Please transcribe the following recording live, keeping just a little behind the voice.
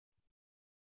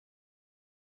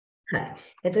හරි.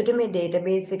 එතකොට මේ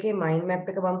database එකේ mind map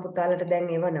එක මම පුතාලට දැන්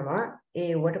එවනවා.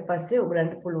 ඒවට පස්සේ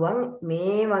ඔයගලන්ට පුළුවන්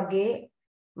මේ වගේ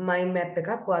mind map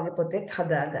එකක් ඔයාගේ පොතේ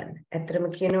හදාගන්න. ඇත්තටම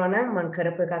කියනවා නම් මම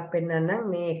කරපු එකක්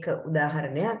පෙන්නන්නම් මේ එක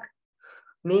උදාහරණයක්.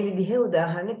 මේ විදිහේ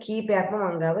උදාහරණ කීපයක්ම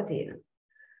මං ගාව තියෙනවා.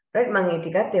 right මම ඒ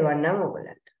ටිකත් එවන්නම්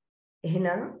ඔයගලන්ට.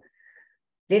 එහෙනම්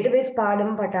database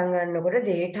පාඩම පටන් ගන්නකොට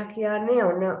data කියන්නේ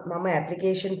ඔන්න මම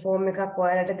application form එකක්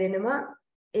ඔයාලට දෙනවා.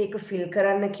 ඒක fill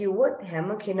කරන්න කිව්වොත් හැම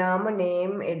කෙනාම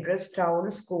name, address, town,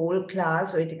 school,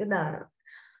 class ඔය ටික දානවා.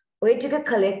 ඔය ටික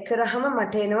collect කරාම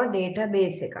මට එනවා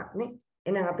database එකක් නේ.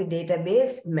 එහෙනම් අපි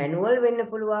database manual වෙන්න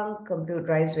පුළුවන්,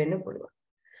 computerized වෙන්න පුළුවන්.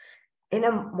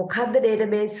 එහෙනම් මොකද්ද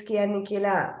database කියන්නේ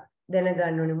කියලා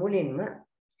දැනගන්න ඕනේ මුලින්ම.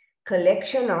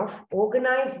 Collection of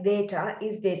organized data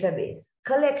is database.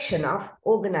 Collection of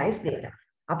organized data.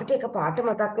 අපිට එක පාට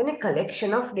මතක් වෙන්නේ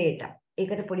collection of data.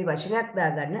 ඒකට පොඩි වචනයක්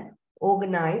දාගන්න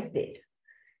organized data.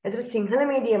 එතකොට සිංහල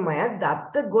මීඩියම් අය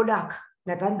දත්ත ගොඩක්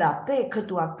නැත්නම් දත්ත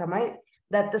එකතුවක් තමයි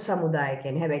දත්ත සමුදාය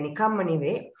කියන්නේ. හැබැයි නිකම්ම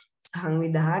නෙවෙයි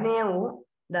සංවිධානය වූ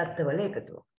දත්තවල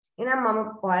එකතුවක්. එහෙනම් මම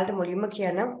ඔයාලට මුලින්ම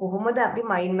කියන්නම් කොහොමද අපි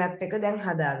mind map එක දැන්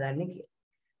හදාගන්නේ කියලා.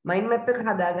 mind map එක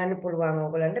හදාගන්න පුළුවන්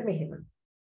ඕගලන්ට මෙහෙම.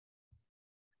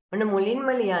 ඔන්න මුලින්ම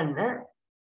ලියන්න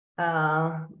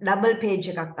ඩබල් පේජ්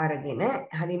එකක් අරගෙන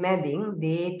හරි මැදින්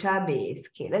database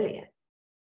කියලා ලියන්න.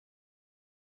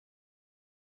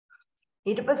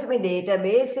 ඊට පස්සේ මේ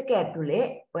database එක ඇතුලේ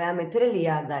ඔයා මෙතන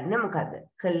ලියා ගන්න මොකද?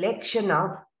 collection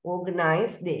of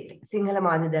organized data. Sinhala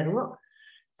මාධ්‍ය දරුවෝ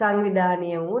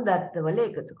සංවිධානීය වූ දත්තවල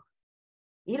එකතු.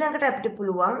 ඊළඟට අපිට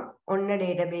පුළුවන් ඔන්න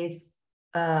database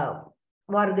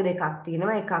වර්ග දෙකක්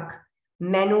තියෙනවා. එකක්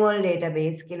manual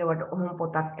database කියලා වට ඔහොම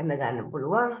පොතක් ඇඳ ගන්න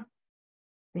පුළුවන්.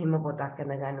 මෙහෙම පොතක්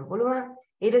ඇඳ ගන්න පුළුවන්.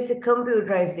 ඊට පස්සේ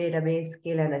computerized database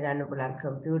කියලා ඇඳ ගන්න පුළුවන්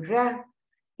කම්පියුටරයක්.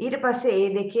 ඊට පස්සේ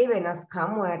මේ දෙකේ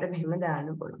වෙනස්කම් ඔයාලට මෙහෙම දාන්න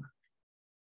පුළුවන්.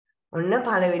 ඔන්න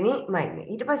පළවෙනි මයින්.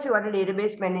 ඊට පස්සේ ඔයාලට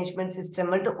database management system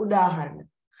වලට උදාහරණ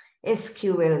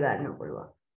SQL ගන්න පුළුවන්.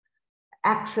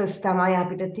 access තමයි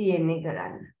අපිට තියෙන්නේ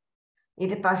කරන්න.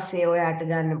 ඊට පස්සේ ඔයාලට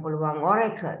ගන්න පුළුවන්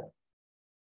Oracle.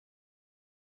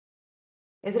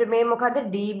 එතකොට මේ මොකද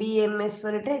DBMS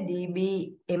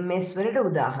වලට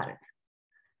උදාහරණ.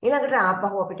 ඊළඟට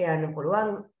ආපහු අපිට යන්න පුළුවන්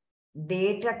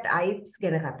data types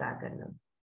ගැන කතා කරනවා.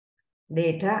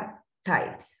 data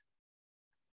types.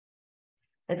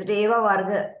 එතකොට ඒවා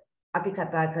වර්ග අපි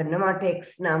කතා කරනවා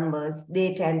text, numbers,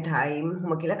 date and time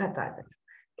මොකක් කියලා කතා කරනවා.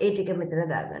 ඒ ටික මෙතන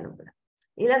දාගන්න පුළුවන්.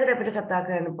 ඊළඟට අපිට කතා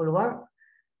කරන්න පුළුවන්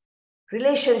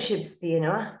relationships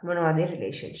තියෙනවා. මොනවද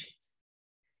relationships?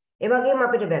 ඒ වගේම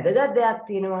අපිට වැදගත් දෙයක්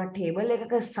තියෙනවා table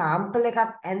එකක sample එකක්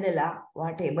ඇඳලා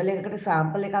ඔයා table එකකට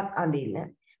sample එකක්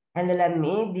අඳින්න. ඇඳලා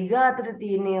මේ දිග අතර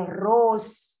තියෙන rows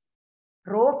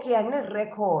row කියන්නේ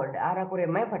record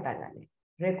අරකුරෙමයි පටන් ගන්න.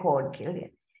 record කියලා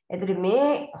කියන්නේ. එතකොට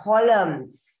මේ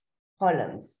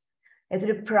columns.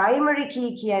 එතකොට primary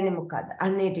key කියන්නේ මොකද්ද?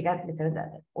 අන්න ඒ ටිකත් මෙතන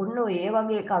දාගන්න. ඔන්න ඒ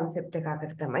වගේ concept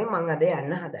එකකට තමයි මම අද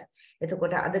යන්න හදන්නේ.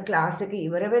 එතකොට අද class එක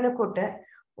ඉවර වෙනකොට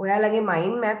ඔයාලගේ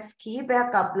mind maps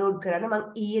කීපයක් අප්ලෝඩ් කරන්න මම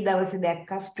ඊයේ දවසේ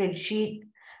දැක්කා ස්ප්‍රෙඩ්ෂීට්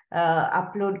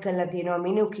අප්ලෝඩ් කරලා තියෙනවා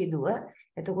මිනු කිදුව.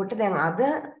 එතකොට දැන් අද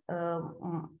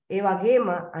ඒ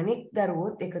වගේම අනිත්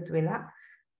දරුවොත් එකතු වෙලා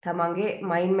තමන්ගේ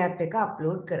mind map එක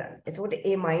අප්ලෝඩ් කරන්න. එතකොට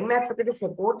මේ mind map එකට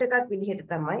සපෝට් එකක් විදිහට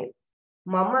තමයි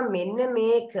මම මෙන්න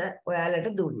මේක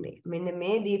ඔයාලට දුන්නේ. මෙන්න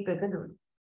මේ දීප එක දුන්නේ.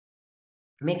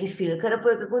 මේක ෆිල්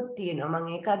කරපු එකකුත් තියෙනවා.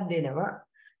 මම ඒකක් දෙනවා.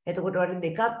 එතකොට වල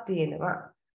දෙකක් තියෙනවා.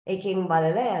 එකෙන්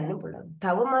බලලා යන්න පුළුවන්.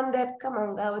 තව මම දැක්ක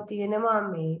මං ගාව තියෙනවා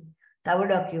මේ තව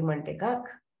ડોකියුමන්ට් එකක්.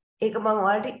 ඒක මම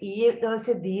ඔයාලට ඊයේ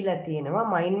දවසේ දීලා තියෙනවා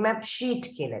mind map sheet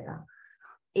කියලා එකක්.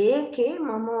 ඒකේ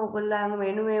මම ඔයගොල්ලන්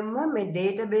වෙනුවෙන්ම මේ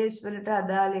database වලට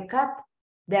අදාළ එකක්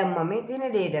දැම්මා. මේ තියෙන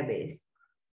database.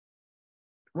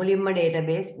 මුලින්ම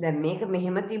database දැන් මේක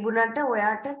මෙහෙම තිබුණාට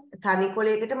ඔයාට තනි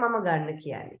කොලයකට මම ගන්න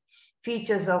කියන්නේ.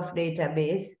 features of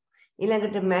database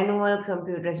ඊළඟට manual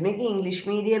computers මේක English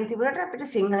medium තිබුණාට අපිට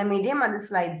සිංහල medium අද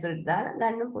slides වලට දාලා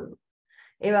ගන්න පුළුවන්.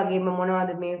 ඒ වගේම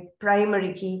මොනවද මේ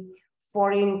primary key,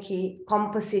 foreign key,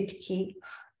 composite key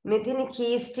මේ තියෙන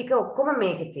keys ටික ඔක්කොම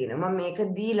මේකේ තියෙනවා. මම මේක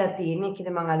දීලා තියෙන එකද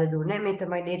මම අද දුන්නේ. මේ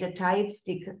තමයි data types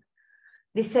ටික.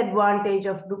 disadvantage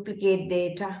of duplicate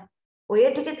data. ඔය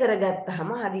ටික කරගත්තාම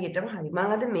හරියටම හරි.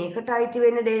 මම අද මේකට අයිති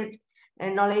වෙන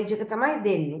knowledge එක තමයි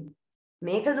දෙන්නේ.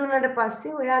 මේක දුන්නාට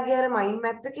පස්සේ ඔයාගේ අර mind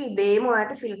map එක ඉබේම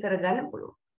ඔයාට fill කරගන්න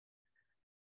පුළුවන්.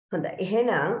 හොඳයි.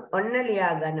 එහෙනම් ඔන්න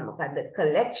ලියා ගන්න මොකද්ද?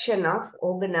 collection of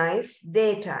organized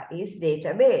data is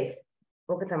database.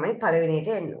 ඔක තමයි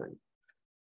පළවෙනියට එන්න ඕනේ.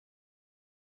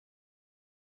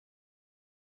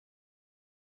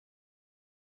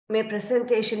 මේ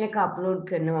presentation එක upload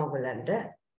කරනවා ඔයගලන්ට.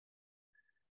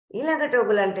 ඊළඟට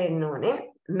ඔයගලන්ට එන්න ඕනේ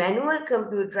manual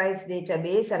computerized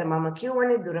database අර මම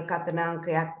කියවනේ දුරකථන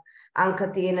අංක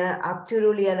තියෙන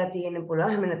අක්තිරු ලියලා තියෙන පුළුවන්.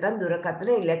 එහෙම නැත්නම්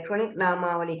දුරකථන ඉලෙක්ට්‍රොනික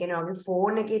නාමාවලිය කියන වගේ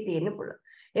ෆෝන් එකේ තියෙන පුළුවන්.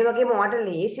 ඒ වගේම ඔයාලට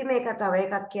ලේසිම එක තව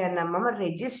එකක් කියන්නම් මම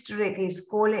රෙජිස්ටර් එක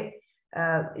ඉස්කෝලේ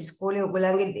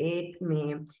ඔයගලන්ගේ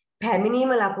මේ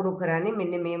පැමිණීම ලකුණු කරන්නේ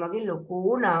මෙන්න මේ වගේ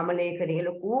ලොකු නාම ලේඛනයක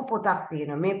ලොකු පොතක්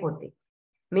තියෙනවා මේ පොතේ.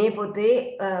 මේ පොතේ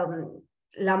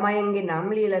ළමයින්ගේ නම්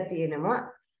ලියලා තියෙනවා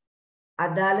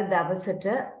අදාළ දවසට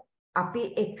අපි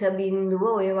 1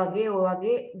 ඔය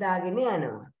වගේ දාගෙන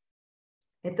යනවා.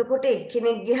 එතකොට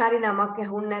එක්කෙනෙක්ගේ හරි නමක්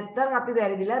ඇහුන්නේ නැත්නම් අපි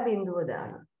වැරදිලා බිඳුව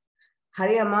දානවා.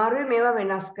 හරි අමාරුයි මේවා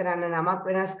වෙනස් කරන්න. නමක්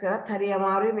වෙනස් කරත් හරි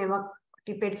අමාරුයි මේවා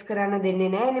ටිපෙට්ස් කරන්න දෙන්නේ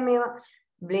නැහැනේ මේවා.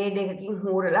 බ්ලේඩ් එකකින්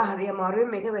හූරලා හරි අමාරුයි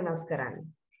මේක වෙනස් කරන්න.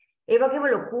 ඒ වගේම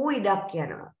ලොකු ඉඩක්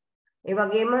යනවා. ඒ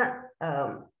වගේම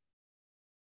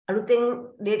අලුතෙන්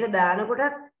ඩේටා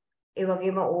දානකොටත් ඒ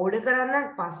වගේම ඕඩර්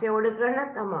කරන්නත් පස්සේ ඕඩර්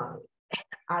කරන්නත් අමාරුයි.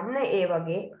 අන්න ඒ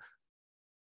වගේ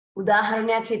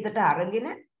උදාහරණයක් හිතට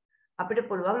අරගෙන අපිට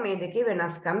පුළුවන් මේ දෙකේ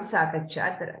වෙනස්කම් සාකච්ඡා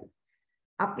කරන්න.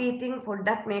 අපි ඉතින්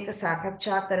පොඩ්ඩක් මේක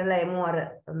සාකච්ඡා කරලා එමු අර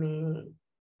මේ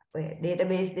ඔය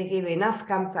ඩේටාබේස් දෙකේ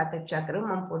වෙනස්කම් සාකච්ඡා කරමු.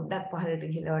 මම පොඩ්ඩක් පහළට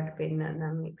ගිහලා වට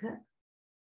පෙන්නන්නම් මේක.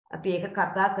 අපි ඒක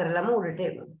කතා කරලම උඩට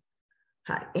එමු.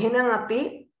 හරි. එහෙනම් අපි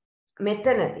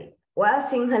මෙතනදී ඔයා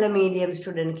සිංහල මීඩියම්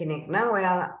ස්ටුඩන්ට් කෙනෙක් නම්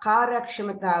ඔයා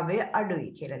කාර්යක්ෂමතාවය අඩුයි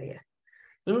කියලා ලියන්න.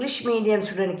 ඉංග්‍රීසි මීඩියම්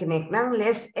ස්ටුඩන්ට් කෙනෙක් නම්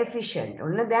less efficient.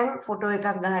 ඔන්න දැන් ෆොටෝ එකක්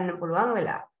ගහන්න පුළුවන්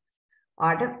වෙලා.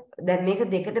 ඔයාට දැන් මේක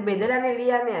දෙකට බෙදලානේ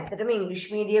ලියන්නේ. ඇත්තටම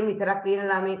ඉංග්‍රීසි මීඩියම් විතරක් ලියන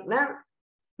ළමෙක් නම්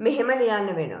මෙහෙම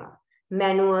ලියන්න වෙනවා.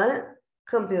 manual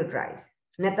computerized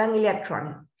නැත්නම්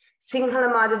electronic. සිංහල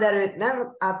මාධ්‍ය දරුවෙක් නම්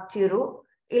අත්තිරු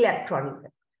electronic.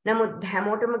 නමුත්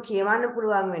හැමෝටම කියවන්න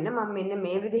පුළුවන් වෙන්න මම මෙන්න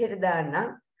මේ විදිහට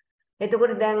දාන්නම්.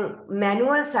 එතකොට දැන්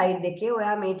manual side එකේ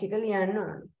ඔයා මේ ටික ලියන්න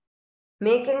ඕනේ.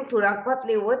 මේකෙන් තුනක්වත්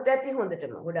ලියුවොත් ඇති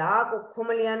හොඳටම. ගොඩාක් ඔක්කොම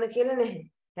ලියන්න කියලා නැහැ.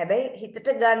 හැබැයි හිතට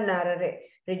ගන්න අර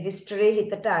රෙජිස්ටරේ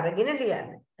හිතට අරගෙන ලියන්න.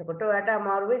 එතකොට ඔයාට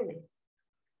අමාරු වෙන්නේ.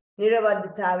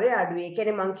 නිර්වද්‍යතාවය අඩුයි. ඒ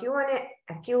කියන්නේ මම කියවනේ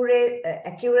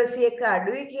accuracy එක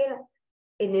අඩුයි කියලා.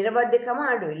 ඒ නිර්වද්‍යකම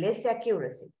අඩුයි. less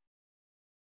accuracy.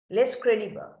 less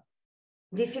credible.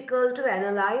 difficult to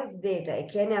analyze data. ඒ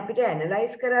කියන්නේ අපිට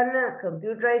analyze කරන්න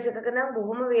computerize එකක නම්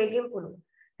බොහොම වේගෙන් පුළුවන්.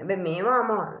 හැබැයි මේවා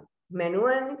අමාරුයි.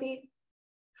 manual නේ තියෙන්නේ.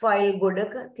 file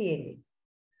ගොඩක තියෙන්නේ.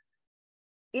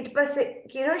 ඊට පස්සේ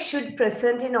කියනවා should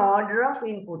present in order of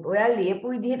input. ඔයා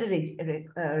ලියපු විදිහට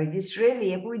registry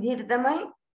ලියපු විදිහට තමයි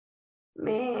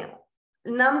මේ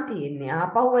නම් තියෙන්නේ.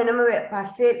 ආපහු වෙනම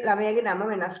පස්සේ ළමයාගේ නම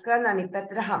වෙනස් කරන්න අනිත්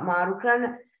පැත්තට මාරු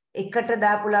කරන්න එකට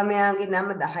දාපු ළමයාගේ නම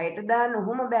 10ට දාන්න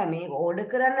ඔහොම බෑ. මේක ඕඩර්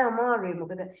කරන්න අමාරුයි.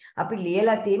 මොකද අපි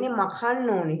ලියලා තියෙන්නේ මකන්න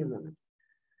ඕනේ එහෙම.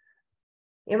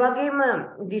 ඒ වගේම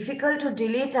difficult to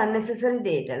delete unnecessary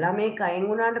data. ළමයි කයින්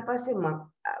වුණාට පස්සේ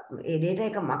ඒ data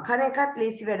එක මකන එකත්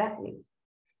ලේසි වැඩක් නෙවෙයි.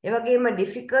 ඒ වගේම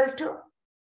difficult to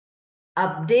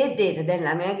update data. දැන්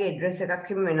ළමයාගේ address එකක්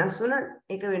හිම වෙනස් වුණා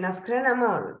ඒක වෙනස් කරන්න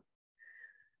අමාරුයි.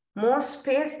 more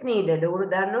space needed. උරු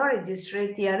දන්නවා registry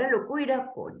තියන ලොකු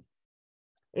ඉඩක් ඕනේ.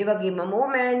 ඒ වගේම more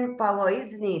man power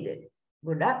is needed.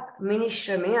 ගොඩක්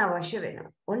මිනිශ්‍රමය අවශ්‍ය වෙනවා.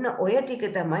 ඔන්න ඔය ටික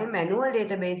තමයි manual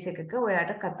database එකක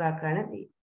ඔයාට කතා කරන්න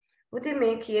තියෙන්නේ. උතින්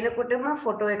මේ කියනකොටම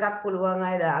ෆොටෝ එකක් පුළුවන්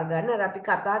අය දාගන්න. අර අපි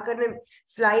කතා කරන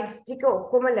ස්ලයිඩ්ස් ටික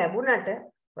ඔක්කොම ලැබුණට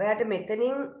ඔයාට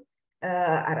මෙතනින්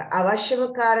අර අවශ්‍යම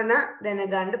කාරණා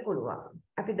දැනගන්න පුළුවන්.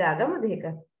 අපි දාගමුද ඒක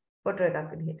ෆොටෝ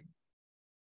එකක් විදිහට.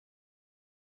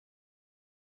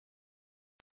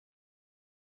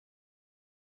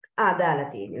 දාලා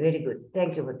තියෙන්නේ. very good.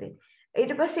 thank you පුතේ.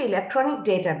 ඊට පස්සේ electronic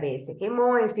database එකේ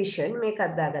more efficient මේකක්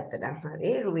දාගත්තා නම්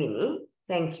හරි රුවිනි.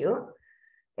 thank you.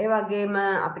 ඒ වගේම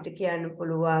අපිට කියන්න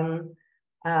පුළුවන්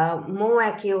more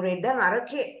accurate. දැන්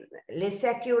අරකේ less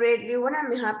accurate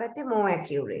ලියුවනම් මෙහා පැත්තේ more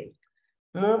accurate.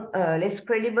 more less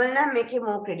credible නම් මේකේ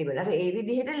more credible. අර ඒ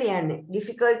විදිහට ලියන්නේ.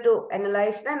 difficult to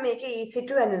analyze නම් මේකේ easy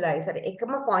to analyze. අර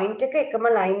එකම point එක එකම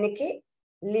line එකේ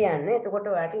ලියන්න.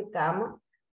 එතකොට ඔයාලට ඉතාලම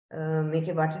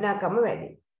මේකේ වටිනාකම වැඩි.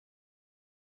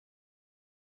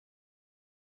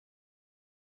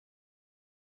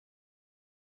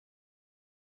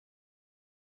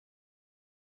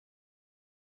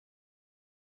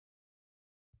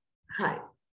 හරි.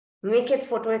 මේකෙත්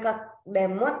ෆොටෝ එකක්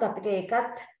දැම්මොත් අපිට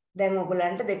ඒකත් දැන්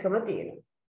ඔයගලන්ට දෙකම තියෙනවා.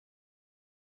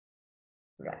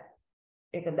 right.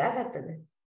 ඒක දාගත්තද?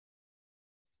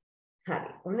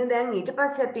 හරි. ඔන්න දැන් ඊට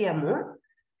පස්සේ අපි යමු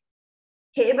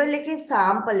ටේබල් එකේ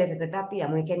සාම්පල් එකකට අපි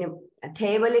යමු. ඒ කියන්නේ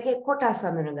ටේබල් එකේ කොටස්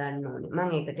හඳුන ගන්න ඕනේ.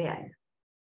 මම ඒකට යන්න.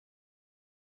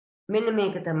 මෙන්න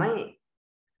මේක තමයි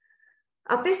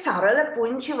අපි සරල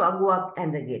පුංචි වගුවක්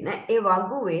ඇඳගෙන ඒ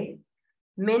වගුවේ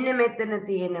මෙන්න මෙතන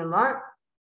තියෙනවා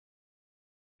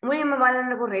මුලින්ම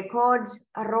බලන්නකො records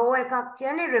row එකක්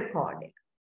කියන්නේ record එක.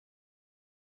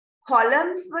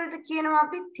 columns වලට කියනවා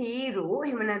අපි තීරු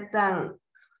එහෙම නැත්නම්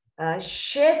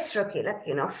ශේෂ්ත්‍ර කියලා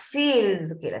කියනවා fields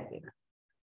කියලා කියනවා.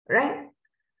 right?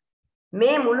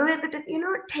 මේ මුළු එකට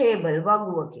කියනවා table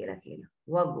වගුව කියලා කියනවා.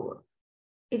 වගුව.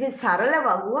 ඉතින් සරල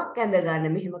වගුවක් ඇඳ ගන්න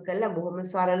මෙහෙම කළා බොහොම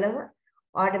සරලව.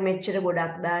 ඔයාලට මෙච්චර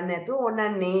ගොඩක් දාන්න නැතුව ඕන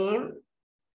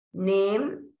name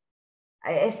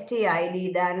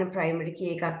stid දාන්න primary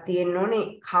key එකක් තියෙන්න ඕනේ.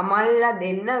 කමල්ලා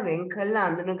දෙන්න වෙන් කරලා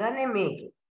අඳුනගන්නේ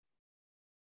මේකේ.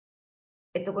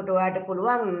 එතකොට ඔයාලට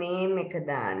පුළුවන් name එක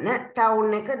දාන්න,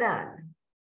 town එක දාන්න.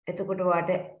 එතකොට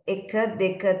ඔයාලට 1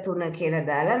 2 3 කියලා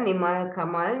දාලා නිමල්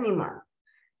කමල් නිමල්.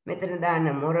 මෙතන දාන්න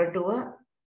මොරටුව.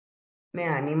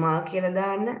 මෙයා නිමල් කියලා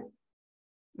දාන්න.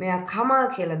 මෙයා කමල්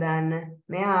කියලා දාන්න.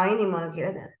 මෙයා ආයි නිමල්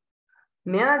කියලා දාන්න.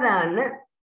 මෙයා දාන්න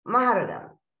මහරගම.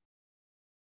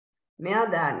 මෙයා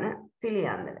දාන්න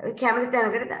පිළියන්දල. ඔය කැමති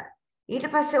තැනකට දාන්න. ඊට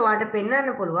පස්සේ ඔයාලට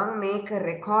පෙන්වන්න පුළුවන් මේක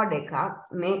රෙකෝඩ් එකක්,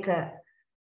 මේක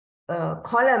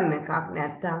column එකක්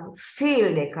නැත්නම්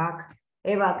field එකක්.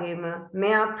 ඒ වගේම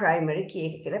මෙයා primary key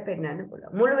එක කියලා පෙන්වන්න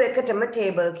පුළුවන්. මුළු එකටම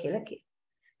table කියලා කියනවා.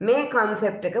 මේ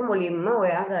concept එක මුලින්ම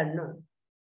ඔයා ගන්න ඕනේ.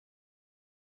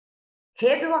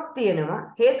 හේතුවක් තියෙනවා.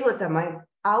 හේතුව තමයි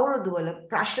අවුරුදු වල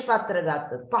ප්‍රශ්න පත්‍ර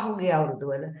ගත්තොත් පහුගිය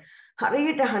අවුරුදු වල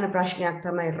හරියට අහන ප්‍රශ්නයක්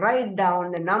තමයි write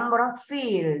down the number of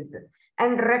fields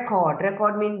and record.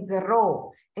 Record means the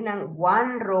row. And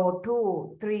 1 row,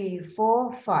 2, 3,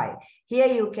 4, 5. Here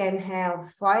you can have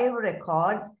 5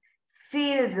 records.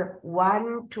 Fields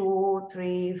 1, 2,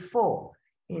 3, 4.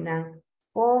 And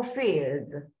 4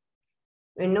 fields.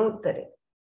 වෙන උත්තරේ.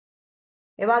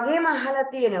 ඒ වගේම අහලා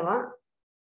තියෙනවා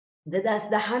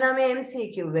 2019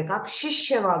 MCQ එකක්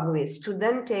ශිෂ්‍ය වගුවේ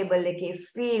student table එකේ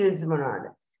fields මොනවාද?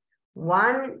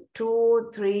 1,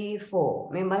 2, 3,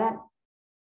 4. මේ බලන්න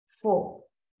 4.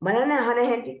 බලන්න අහන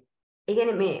හැටි. ඒ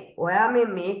කියන්නේ මේ ඔයා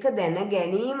මේක දැන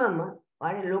ගැනීමම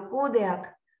ඔයාලට ලොකු දෙයක්,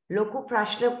 ලොකු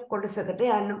ප්‍රශ්න කොටසකට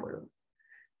යන්න පුළුවන්.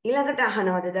 ඊළඟට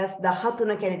අහනවා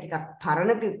 2013 කියන්නේ ටිකක්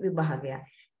පරණ විභාගයක්.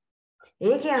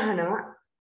 ඒකේ අහනවා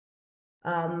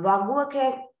වගුවක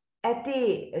ඇති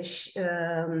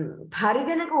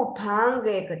පරිගණක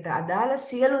උපාංගයකට අදාළ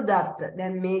සියලු දත්ත.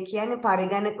 දැන් මේ කියන්නේ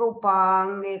පරිගණක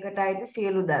උපාංගයකට අයිති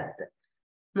සියලු දත්ත.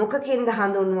 මොකකින්ද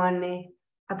හඳුන්වන්නේ?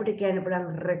 අපිට කියන්න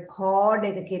පුළුවන් රෙකෝඩ්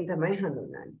එකකින් තමයි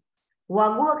හඳුන්වන්නේ.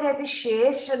 වගුවක ඇති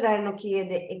ශේෂ්ත්‍ර ගණන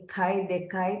කීයද? 1 2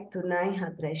 3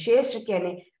 4. ශේෂ්ත්‍ර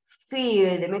කියන්නේ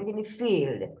field. මෙතන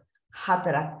field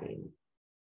 4ක් තියෙනවා.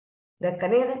 දැක්ක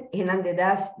නේද? එහෙනම්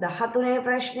 2013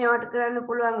 ප්‍රශ්නය වට කරන්න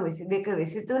පුළුවන් 22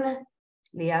 23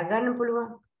 ලියා ගන්න පුළුවන්.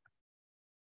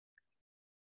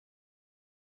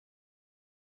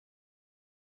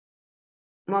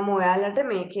 මම ඔයාලට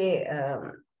මේකේ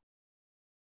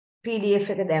PDF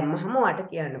එක දැම්මහම ඔයාලට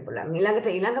කියන්න පුළුවන්.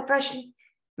 ඊළඟ ප්‍රශ්නේ.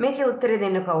 මේකේ උත්තරේ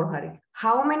දෙන්න කවුරු හරි.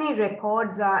 How many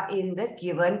records are in the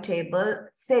given table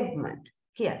segment?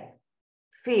 Here.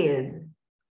 Fields.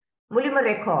 මුලින්ම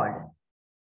record.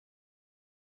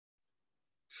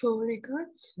 4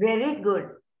 records. Very good.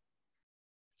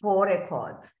 4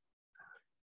 records.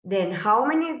 Then how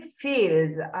many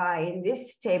fields are in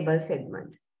this table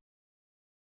segment?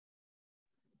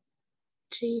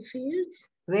 3 fields.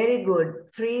 Very good.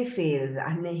 3 fields.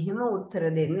 අන්න එහෙම උත්තර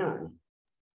දෙන්න ඕනේ.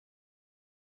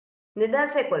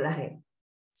 2011.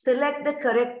 Select the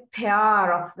correct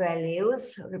pair of values.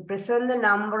 Represent the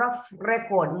number of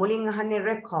record. මුලින් අහන්නේ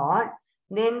record.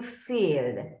 Then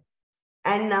field.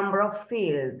 And number of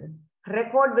fields.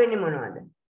 Record වෙන්නේ මොනවද?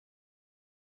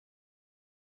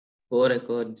 4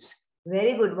 records.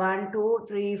 Very good. 1, 2,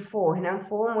 3, 4. එහෙනම්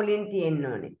 4 මුලින් තියෙන්න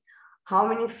ඕනේ. How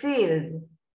many fields?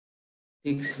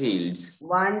 6 fields.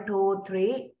 1, 2,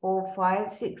 3, 4, 5,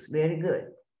 6. Very good.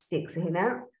 6.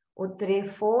 එහෙනම් උත්තරේ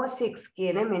 4, 6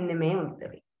 කියන මෙන්න මේ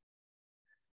උත්තරේ.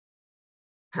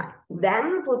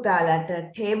 දැන් පුතාලට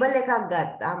ටේබල් එකක්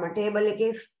ගත්තාම ටේබල්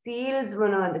එකේ fields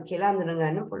මොනවද කියලා අඳුන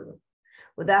ගන්න පුළුවන්.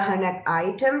 උදාහරණයක්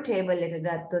item table එක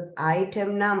ගත්තොත් item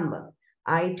number,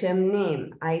 item name,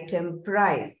 item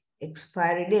price,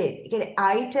 expiry date. ඒ කියන්නේ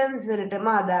items වලටම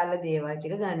අදාළ දේවල්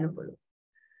ටික ගන්න පුළුවන්.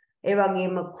 ඒ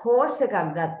වගේම course එකක්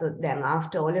ගත්තොත් දැන්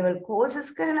after O level courses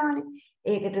කරනවනේ.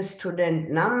 ඒකට student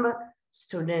number,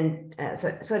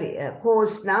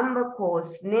 course number,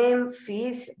 course name,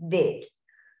 fees, date.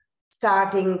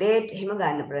 Starting date එහෙම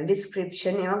ගන්න පුළුවන්.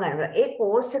 description එහෙම ගන්න පුළුවන්. ඒ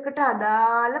course එකට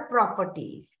අදාළ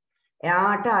properties.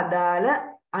 එයාට අදාළ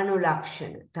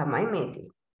අනුලක්ෂණ තමයි මේ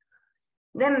තියෙන්නේ.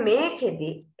 දැන් මේකෙදි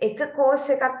එක course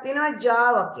එකක් තියෙනවා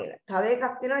Java කියලා. තව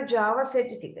එකක් තියෙනවා Java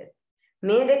certificate.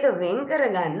 මේ දෙක වෙන්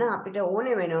කරගන්න අපිට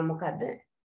ඕනේ වෙනවා මොකද්ද?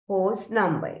 course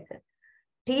number එක.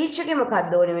 teacher ke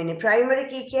මොකක්ද ඕනේ වෙන්නේ? primary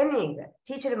key කියන්නේ ඒක.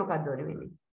 teacher මොකක්ද ඕනේ වෙන්නේ?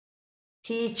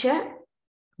 teacher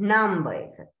number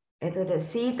එක. එතකොට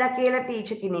සීතා කියලා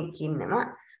teacher කෙනෙක් ඉන්නවා.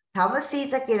 තව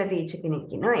සීතා කියලා teacher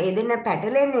කෙනෙක් ඉන්නවා. ඒ දෙන්න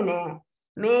පැටලෙන්නේ නැහැ.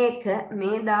 මේක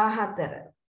මේ 14.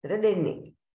 ඒතර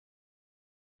දෙන්නේ.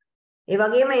 ඒ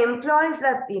වගේම employees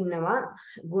ලාත් ඉන්නවා.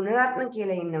 ගුණරත්න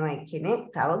කියලා ඉන්නවා කෙනෙක්.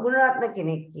 තව ගුණරත්න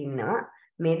කෙනෙක් ඉන්නවා.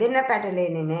 මේ දෙන්න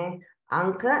පැටලෙන්නේ නැහැ.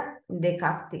 අංක දෙකක්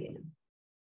තියෙනවා.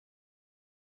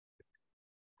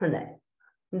 හොඳයි.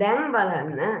 දැන්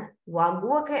බලන්න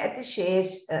වගුවක ඇති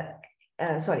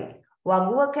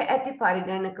වගුවක ඇති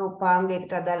පරිගණක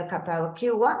උපාංගයකට අදාළ කතාව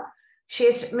කිව්වා.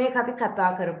 මේක අපි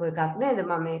කතා කරපු එකක් නේද?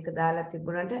 මම මේක දාලා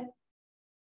තිබුණාට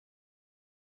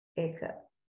ඒක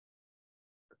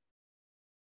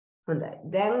හොඳයි.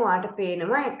 දැන් ඔයාලට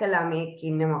පේනවා එක ළමයෙක්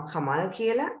ඉන්නවා කමල්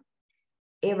කියලා.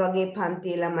 ඒ වගේ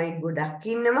පන්තියේ ළමයි ගොඩක්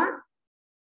ඉන්නවා.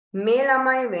 මේ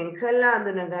ළමයි වෙන් කරලා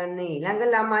අඳුනගන්න ඊළඟ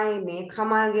ළමයි මේ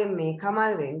කමල්ගෙන් මේ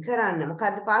කමල් වෙන් කරන්න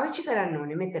මොකද්ද පාවිච්චි කරන්න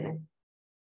ඕනේ මෙතන?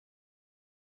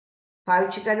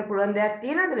 පාවිච්චි කරන්න පුළුවන් දෙයක්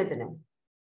තියෙනවද මෙතන?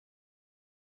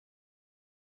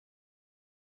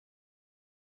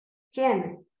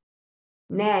 කියන්නේ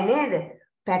නෑ නේද?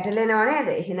 පැටලෙනව නේද?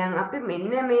 එහෙනම් අපි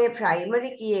මෙන්න මේ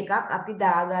primary key එකක් අපි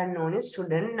දාගන්න ඕනේ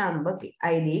student number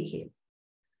ID කියලා.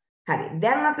 හරි.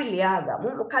 දැන් අපි ලියාගමු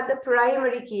මොකද්ද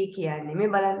primary key කියන්නේ? මේ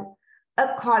බලන්න. A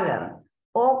column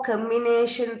or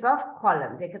combinations of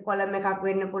columns. එක column එකක්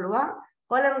වෙන්න පුළුවන්,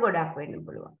 column ගොඩක් වෙන්න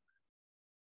පුළුවන්.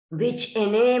 Which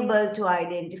enable to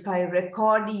identify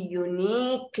record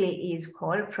uniquely is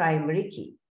called primary key.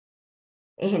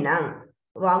 එහෙනම්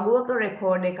වගුවක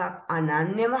රෙකෝඩ් එකක්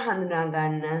අනන්‍යව හඳුනා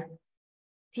ගන්න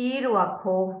තීරුවක්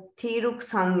හෝ තීරුක්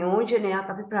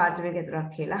සංයෝජනයක් අපි ප්‍රාථමික යතුරක්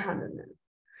කියලා හඳුන්වනවා.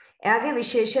 එයාගේ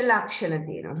විශේෂ ලක්ෂණ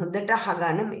තියෙනවා. හොඳට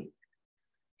අහගන්න මේ.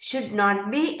 Should not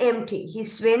be empty.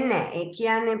 හිස් වෙන්නේ. ඒ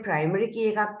කියන්නේ primary key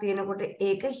එකක් තියෙනකොට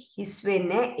ඒක හිස්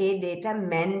වෙන්නේ. ඒ data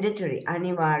mandatory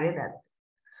අනිවාර්ය දත්ත.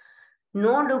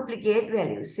 No duplicate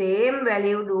value. Same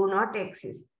value do not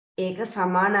exist. ඒක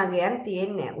සමාන අගයන්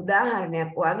තියෙන්නේ නැහැ.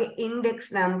 උදාහරණයක් ඔයාගේ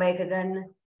index number එක ගන්න.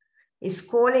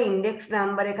 ඉස්කෝලේ index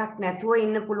number එකක් නැතුව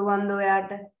ඉන්න පුළුවන්ද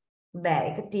ඔයාට? බෑ.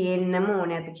 ඒක තියෙන්නම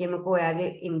ඕනේ. අපි කියමුකෝ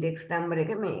ඔයාගේ index number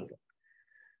එක මේක.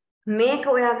 මේක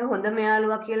ඔයාගේ හොඳම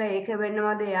යාළුවා කියලා ඒක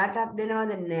වෙන්නවද? එයාටත්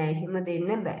දෙනවද? නෑ. එහෙම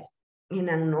දෙන්න බෑ.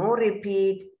 එහෙනම් no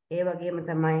repeat. ඒ වගේම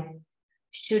තමයි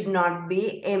should not be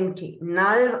empty.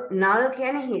 null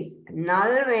කියන්නේ හිස්.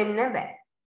 null වෙන්න බෑ.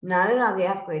 null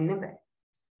අගයක් වෙන්න බෑ.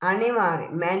 අනිවාර්ය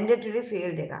mandatory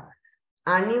field එකක්.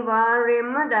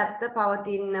 අනිවාර්යයෙන්ම දත්ත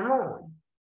පවතින්නම ඕන.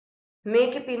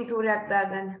 මේකේ පින්තූරයක්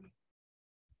දාගන්න.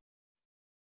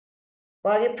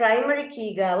 ඔයාගේ primary key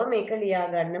ගාව මේක ලියා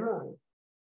ගන්නම ඕන.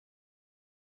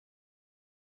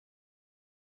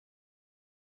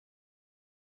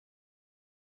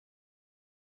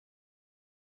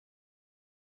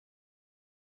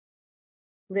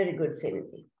 very good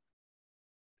Senthi.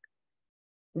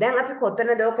 දැන් අපි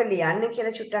කොතනද ඔක ලියන්නේ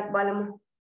කියලා චුට්ටක් බලමු.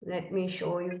 Let me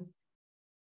show you.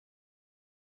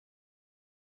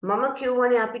 මම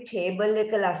කියවනේ අපි ටේබල්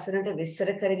එක ලස්සනට විස්තර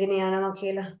කරගෙන යනවා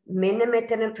කියලා. මෙන්න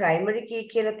මෙතන primary key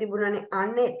කියලා තිබුණානේ.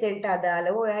 අන්න එතෙන්ට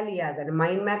අදාළව ඔයා ලියාගන්න.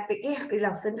 mind map එකේ හරි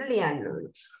ලස්සනට ලියන්න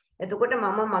ඕනේ. එතකොට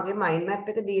මම මගේ mind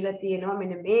map එක දීලා තියෙනවා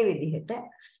මෙන්න මේ විදිහට.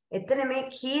 එතන මේ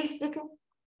keys ටික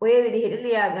ඔය විදිහට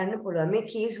ලියා ගන්න පුළුවන්. මේ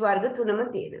keys වර්ග තුනම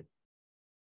තියෙනවා.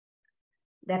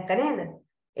 දැක්ක නේද?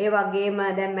 ඒ වගේම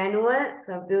දැන් manual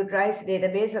computerized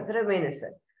database අතර වෙනස.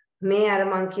 මේ අර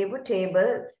මම කියපු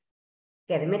tables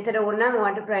කියන්නේ මෙතන ඕනනම්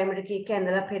ඔයාලට primary key එක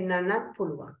ඇඳලා පෙන්නන්නත්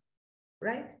පුළුවන්.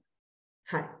 right?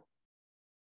 හරි.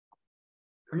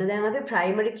 ඔන්න දැන් අපි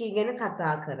primary key ගැන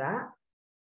කතා කරා.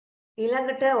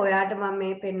 ඊළඟට ඔයාට මම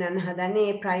මේ පෙන්වන්න හදන්නේ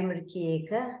මේ primary key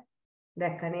එක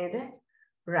දැක්ක නේද?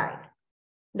 right.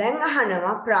 දැන්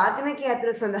අහනවා ප්‍රාථමික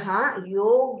යතුරු සඳහා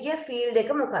යෝග්‍ය field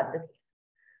එක මොකක්ද?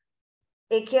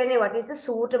 ඒ කියන්නේ what is the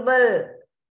suitable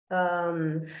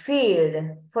field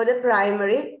for the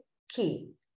primary key?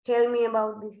 Tell me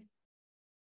about this.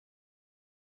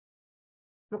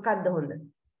 මොකක්ද හොඳ?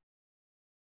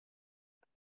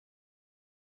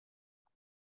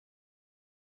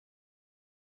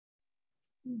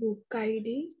 Book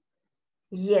ID.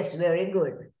 Yes, very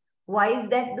good. Why is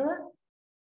that duwa?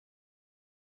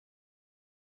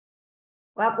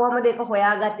 ඔයා කොහමද ඒක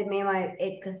හොයාගත්තේ මේවා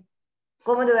එක?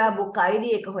 කොහමද ඔයා book ID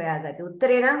එක හොයාගත්තේ?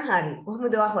 උත්තරේ නම් හරි.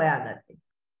 කොහමද ඔයා හොයාගත්තේ?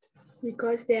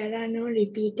 Because there are no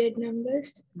repeated numbers.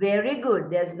 Very good.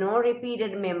 There's no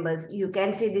repeated members. You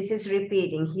can see this is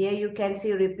repeating. Here you can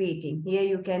see repeating. Here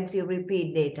you can see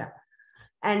repeat data.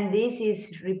 And this is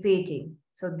repeating.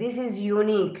 So this is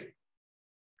unique.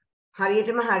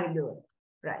 හරියටම හරිද?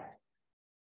 Right.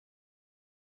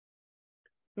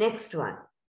 Next one.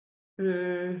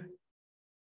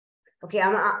 Okay,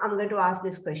 I'm going to ask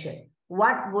this question.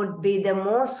 What would be the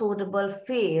most suitable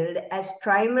field as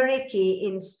primary key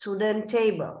in student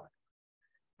table?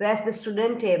 Where's the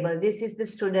student table? This is the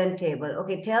student table.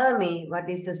 Okay, tell me what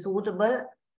is the suitable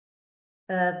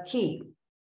key?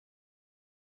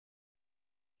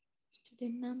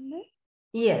 Student number.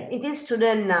 Yes, it is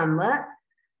student number.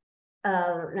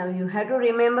 Now you have to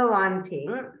remember one thing.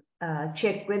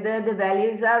 Check whether the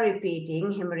values are repeating.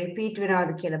 Him repeat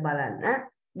වෙනවද කියලා බලන්න.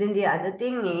 Then the other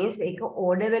thing is ඒක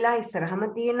order වෙලා ඉස්සරහම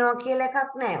තියෙනවා කියලා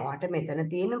එකක් නැහැ. ඔයාට මෙතන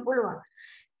තියෙන්න පුළුවන්.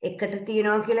 එකට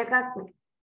තියෙනවා කියලා එකක් නැහැ.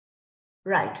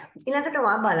 Right. ඊළඟට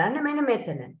ඔයා බලන්න මෙන්න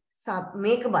මෙතන.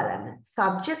 මේක බලන්න.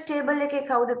 Subject table එකේ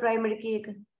කවුද primary key එක?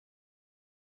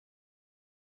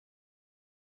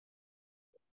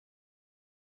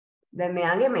 දැන්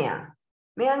මෙයාගේ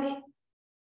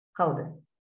කවුද?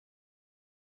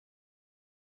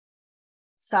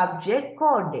 Subject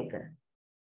code එක.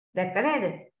 දැක්ක නේද?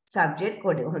 Subject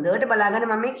code එක. හොඳට බලාගන්න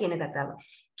මම මේ කියන කතාව.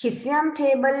 කිසියම්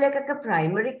table එකක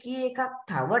primary key එකක්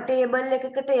තව table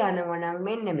එකකට යනවා නම්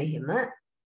මෙන්න මෙහෙම.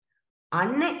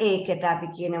 අන්න ඒකට අපි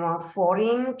කියනවා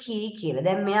foreign key කියලා.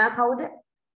 දැන් මෙයා කවුද?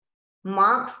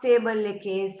 marks table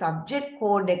එකේ subject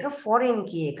code එක foreign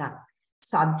key එකක්.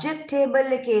 Subject table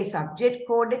එකේ subject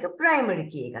code එක primary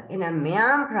key එකක්. එහෙනම්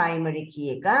මෙයා primary key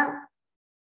එකක්.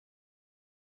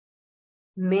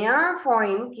 මෙයා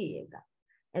foreign key එකක්.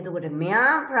 එතකොට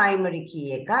මෙයා primary key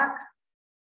එකක්.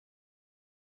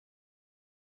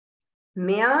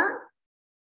 මෙයා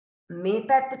මේ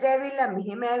පැත්තට ඇවිල්ලා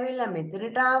මෙහෙම ඇවිල්ලා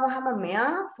මෙතනට ආවහම මෙයා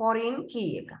foreign key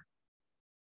එකක්.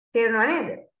 තේරුණා නේද?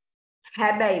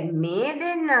 හැබැයි මේ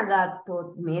දෙන්න ගත්තොත්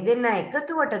මේ දෙන්න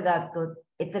එකතුවට ගත්තොත්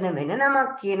එතන වෙන නමක්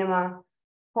කියනවා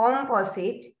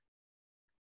composite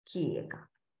key එක.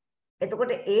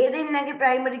 එතකොට ඒ දෙන්නගේ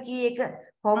primary key එක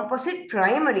composite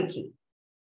primary key.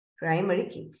 Primary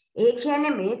key. ඒ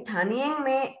කියන්නේ මේ තනියෙන්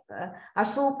මේ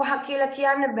 85 කියලා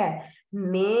කියන්න බෑ.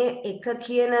 මේ එක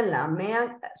කියන ළමයා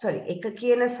එක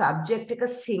කියන subject එක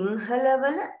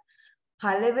සිංහලවල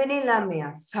පළවෙනි ළමයා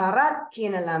සරත්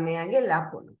කියන ළමයාගේ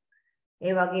ලකුණු.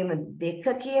 ඒ වගේම දෙක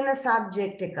කියන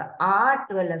subject එක art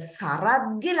වල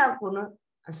සරත්ගේ ලකුණු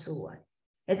 80යි.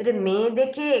 එතකොට මේ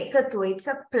දෙකේ එකතුව it's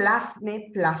a plus මේ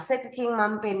plus එකකින්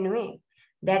මම පෙන්නුවේ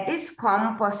that is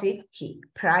composite key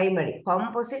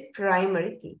composite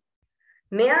primary key.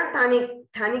 මෙයා තනි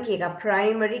key එක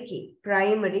primary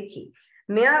key.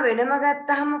 මෙයා වෙනම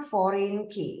ගත්තාම foreign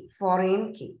key.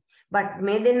 But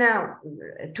මේ දෙන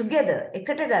together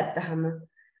එකට ගත්තාම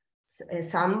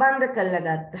සම්බන්ධ කරලා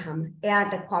ගත්තාම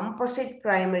එයාට composite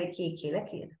primary key කියලා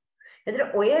කියනවා.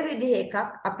 එතකොට ඔය විදිහ එකක්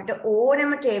අපිට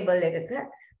ඕනෙම table එකක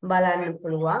බලන්න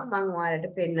පුළුවන්. මම ඔයාලට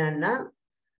පෙන්නන්නම්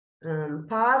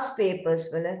past papers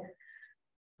වල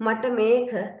මට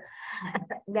මේක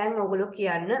දැන් ඔයගොල්ලෝ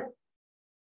කියන්න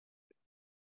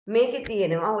මේකේ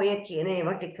තියෙනවා ඔය කියන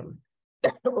ඒවා ටිකම.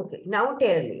 Okay, now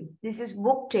tell me. This is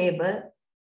book table.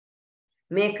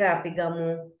 මේක අපි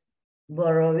ගමු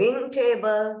borrowing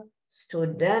table,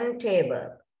 student table.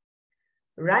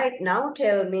 Right now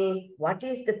tell me what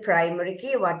is the primary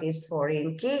key, what is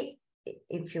foreign key.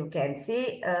 If you can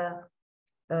see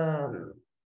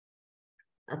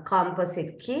a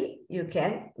composite key, you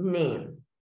can name.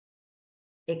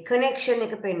 A connection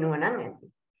එක පෙන්නුවා නම් ඇති.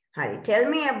 හරි. Tell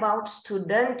me about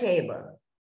student table.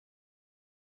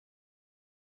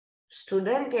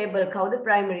 Student table කවුද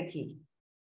primary key?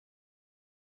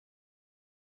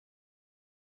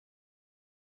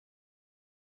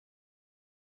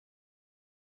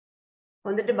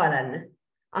 හොඳට බලන්න.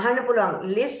 අහන්න පුළුවන්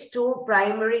list to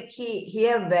primary key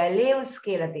here values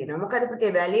කියලා තියෙනවා. මොකද පුතේ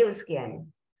values කියන්නේ?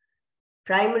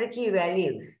 Primary key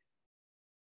values.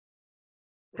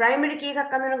 Primary key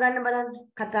එකක් අඳුන ගන්න බලන්න.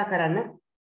 කතා කරන්න.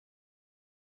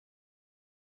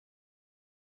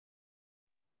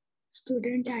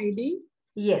 Student ID.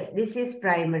 Yes, this is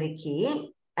primary key.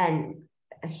 And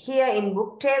here in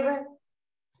book table.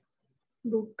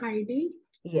 Book ID.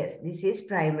 Yes, this is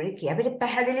primary key. අපිට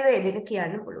පැහැදිලිව ඒ දෙක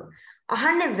කියන්න පුළුවන්.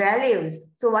 අහන්න values.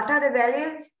 So what are the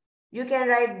values? You can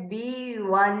write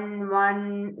B1001.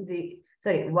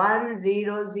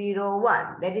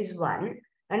 That is one.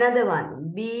 Another one,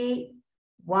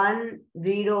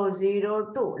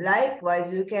 B1002. Likewise,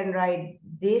 you can write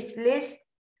this list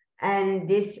and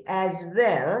this as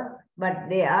well, but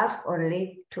they ask only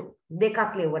two.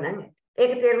 දෙකක් ලියවනම්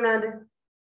ඒක තේරුණාද?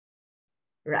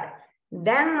 Right.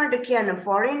 දැන් මට කියන්න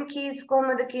foreign keys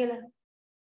කොහොමද කියලා.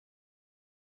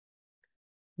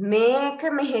 මේක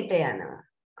මෙහෙට යනවා.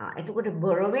 එතකොට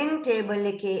borrowing table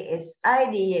එකේ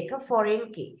SID එක foreign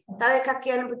key. තව එකක්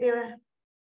කියන්න පුතේ.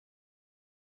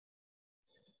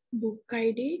 book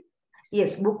ID.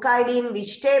 Yes, book ID in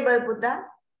which table, Puta?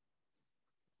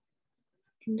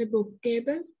 In the book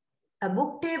table. A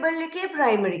book table එකේ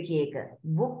primary key එක.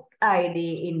 Book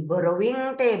ID in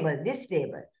borrowing table, this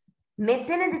table.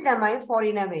 මෙතනදි තමයි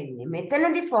foreigner වෙන්නේ.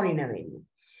 මෙතනදි foreigner වෙන්නේ.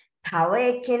 තව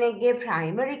එක්කෙනෙක්ගේ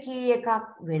primary key එකක්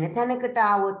වෙන තැනකට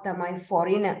ආවොත් තමයි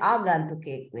foreigner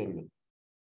ආගන්තුකයෙක් වෙන්නේ.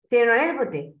 තේරුණා නේද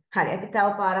පුතේ? හරි. අපි තව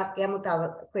පාරක් යමු තව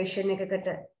question එකකට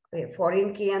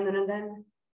foreign key අඳුන ගන්න.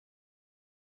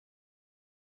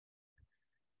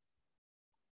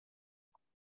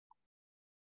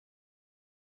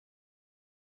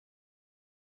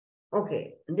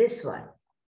 Okay, this one.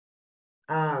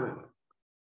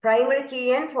 Primary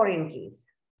key and foreign keys.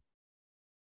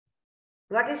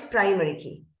 What is primary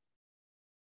key?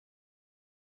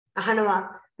 Ahanawa,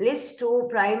 list 2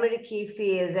 primary key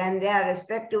fields and their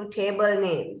respective table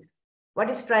names. What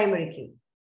is primary key?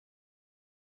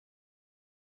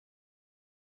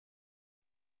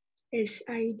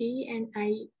 SID and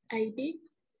IID.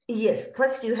 Yes,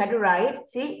 first you had to write,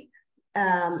 see,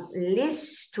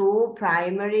 list 2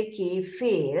 primary key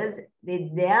fields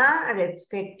with their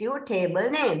respective table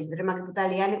names.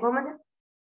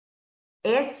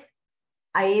 S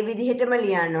අය විදිහටම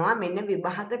ලියනවා මෙන්න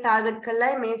විභාග target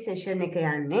කරලායි මේ session එක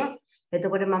යන්නේ.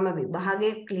 එතකොට මම විභාගයේ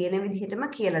ක්ලියර් විදිහටම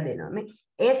කියලා දෙනවා. මේ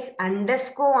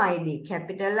S_ID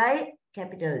capital I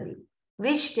capital D.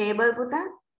 Which table පුතා?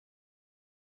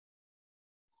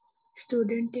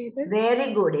 Student table.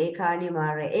 Very good. ඒක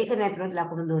අනිවාර්යයි. ඒක නැතුනොත්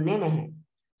ලකුණු දුන්නේ නැහැ.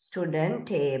 Student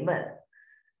table.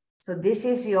 So this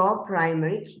is your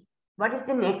primary key. What is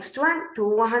the next one?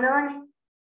 2 අහනවනේ.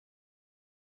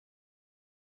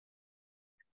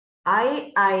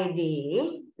 IID,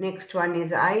 next one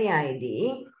is IID.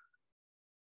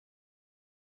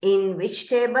 In which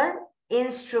table?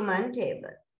 Instrument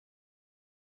table.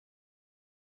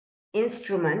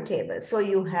 Instrument table. So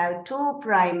you have 2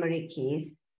 primary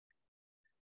keys.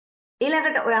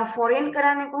 ඊළඟට ඔයා foreign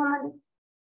කරන්නේ කොහොමද?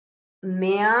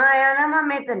 මෙයා යනවා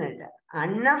මෙතනට.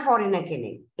 අන්න foreigner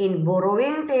කෙනෙක්. In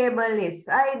borrowing table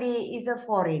SID is a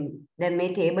foreign. දැන් මේ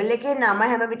table එකේ නම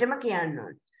හැම විටම කියන්න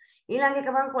ඕනේ. ඊළඟ එක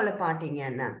මම කොළ පාටින්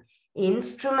යන්නම්.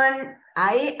 Instrument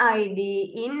IID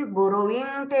in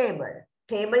borrowing table.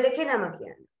 Table එකේ නම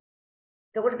කියන්න.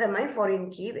 එතකොට තමයි foreign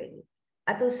key වෙන්නේ.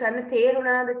 අත උස්සන්න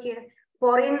තේරුණාද කියලා?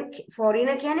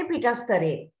 foreigner කියන්නේ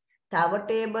පිටස්තරේ. තව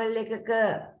table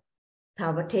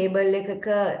එකක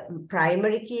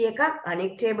primary key එකක්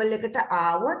අනෙක් table එකට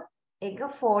ආවොත් ඒක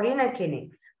foreigner කෙනෙක්.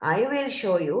 I will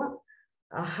show you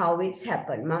how it's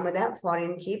happened. මම දැන්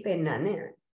foreign key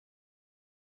පෙන්නන්නේ.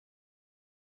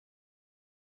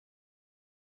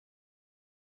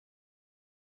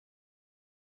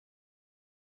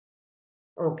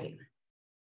 Okay.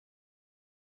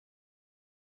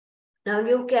 Now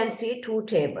you can see 2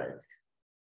 tables.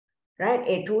 Right?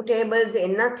 A 2 tables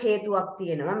එන්නත් හේතුවක්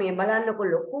තියෙනවා. මේ බලන්නකො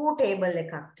ලොකු table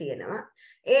එකක් තියෙනවා.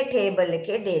 ඒ table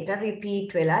එකේ data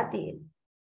repeat වෙලා තියෙනවා.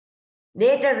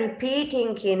 Data repeating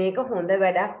කියන එක හොඳ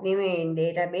වැඩක් නෙමෙයි. In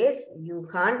database you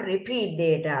can't repeat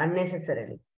data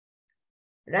unnecessarily.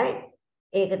 Right?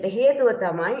 ඒකට හේතුව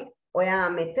තමයි ඔයා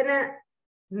මෙතන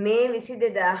මේ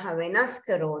 22000 වෙනස්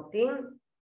කරෝතින්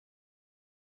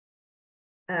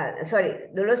sorry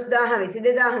 12000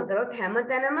 22000 කරොත්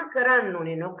හැමතැනම කරන්න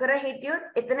ඕනේ. නොකර හිටියොත්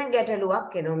එතන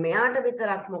ගැටලුවක් එනවා. මෙයාට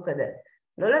විතරක් මොකද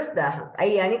 12000.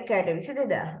 අයි අනික් අයට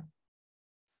 22000.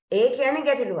 ඒ කියන්නේ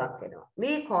ගැටලුවක් එනවා.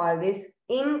 We call this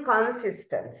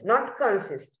inconsistent, not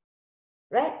consistent.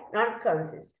 Right? Not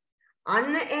consistent.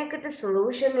 අන්න ඒකට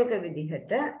solution එක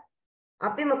විදිහට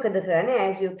අපි මොකද කරන්නේ?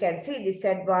 As you can see,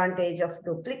 disadvantage of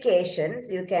duplications,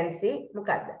 you can see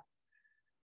මොකද්ද?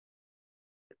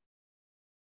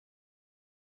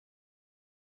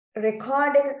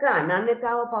 record එකක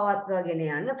අනන්‍යතාව පවත්වාගෙන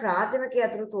යන්න ප්‍රාථමික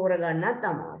යතුරු තෝරගන්නත්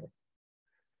අමාරුයි.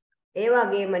 ඒ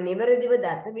වගේම නිවැරදිව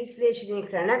දත විශ්ලේෂණය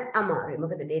කරන්නත් අමාරුයි.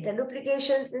 මොකද data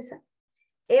duplications නිසා.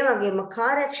 ඒ වගේම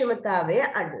කාර්යක්ෂමතාවය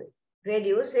අඩුයි.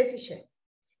 reduce efficient.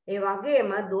 ඒ වගේම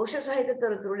දෝෂ සහිත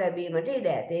තොරතුරු ලැබීමට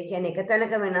ඉඩ ඇත. ඒ කියන්නේ එක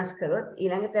තැනක වෙනස් කරොත්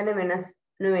ඊළඟ තැන වෙනස්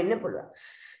නොවෙන්න පුළුවන්.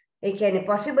 ඒ කියන්නේ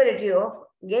possibility of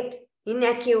get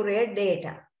inaccurate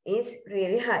data is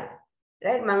really high.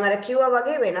 Right? මම අර කිව්වා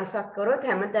වගේ වෙනසක් කරොත්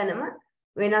හැමතැනම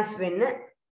වෙනස් වෙන්න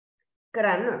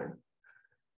කරන්න ඕනේ.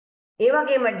 ඒ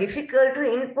වගේම difficult to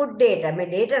input data. මේ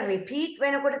data repeat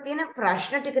වෙනකොට තියෙන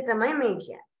ප්‍රශ්න ටික තමයි මේ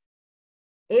කියන්නේ.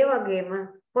 ඒ වගේම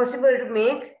possible to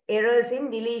make errors in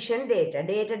deletion data.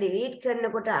 Data delete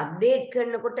කරනකොට update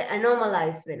කරනකොට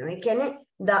anomalize වෙනවා. ඒ කියන්නේ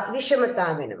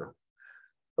විෂමතා වෙනවා.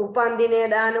 උපන් දිනය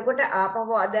දානකොට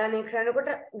ආපහු ආදානය කරනකොට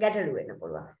ගැටලු වෙන්න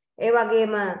පුළුවන්. ඒ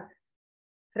වගේම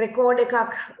රෙකෝඩ්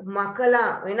එකක් මකලා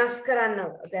වෙනස් කරන්න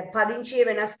දැන් පදිංචිය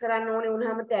වෙනස් කරන්න ඕනේ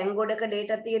වුණාම තැන් ගොඩක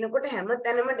data තියෙනකොට හැම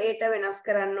තැනම data වෙනස්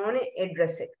කරන්න ඕනේ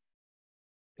address එක.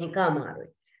 ඒක අමාරුයි.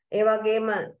 ඒ වගේම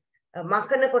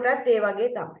මකන කොටත් ඒ වගේ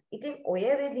තමයි. ඉතින් ඔය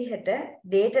විදිහට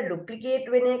data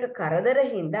duplicate වෙන එක කරදර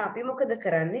හින්දා අපි මොකද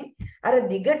කරන්නේ? අර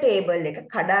දිග table එක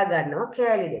කඩා ගන්නවා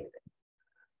කෑලි දෙකට.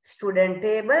 student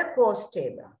table, course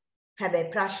table.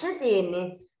 හැබැයි ප්‍රශ්න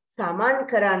තියෙන්නේ සමන්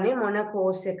කරන්නේ මොන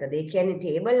course එකද? ඒ කියන්නේ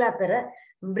table අතර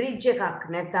bridge එකක්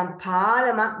නැත්නම්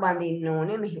පාලමක් බඳින්න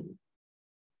ඕනේ මෙහෙම.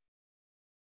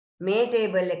 මේ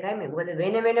table එකයි මේ මොකද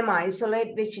වෙනම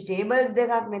isolate වෙච්ච tables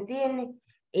දෙකක් නේ තියෙන්නේ.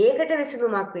 ඒකට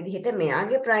විසඳුමක් විදිහට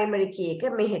මෙයාගේ primary key එක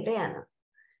මෙහෙට යනවා.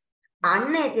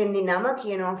 අන්න එතෙන්දී නම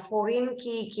කියනවා foreign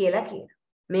key කියලා කියනවා.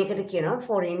 මේකට කියනවා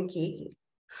foreign key කියලා.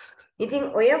 ඉතින්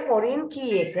ඔය foreign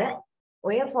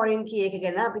key එක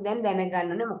ගැන අපි දැන්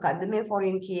දැනගන්න ඕනේ මොකද්ද මේ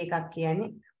foreign key එකක්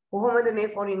කියන්නේ? කොහොමද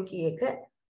මේ foreign key එක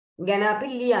ගැන අපි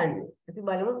ලියන්නේ? අපි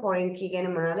බලමු foreign key ගැන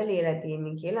මොනවද ලියලා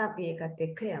තියෙන්නේ කියලා. අපි ඒකත්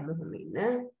එක්ක යමු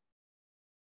හොමින්න.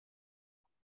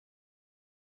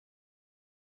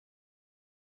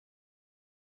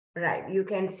 Right, you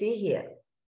can see here.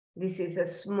 This is a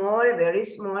small, very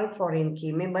small foreign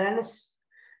key. මේ බලන්න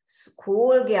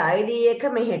school ගේ ID එක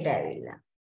මෙහෙට ඇවිල්ලා.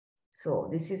 So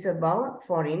this is about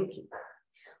foreign key.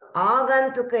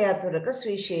 ආගන්තුක යතුරක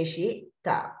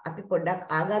සුවිශේෂීතා. අපි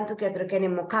පොඩ්ඩක් ආගන්තුක යතුර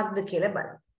කියන්නේ මොකක්ද කියලා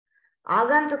බලමු.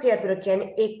 ආගන්තුක යතුර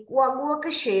කියන්නේ එක්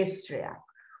වගුවක ශේෂ්ත්‍රයක්.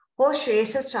 හෝ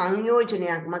ශේෂ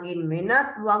සංයෝජනයක් මගින්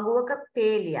වෙනත් වගුවක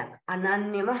පේලියක්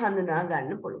අනන්‍යව හඳුනා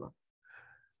ගන්න පුළුවන්.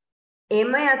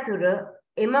 එම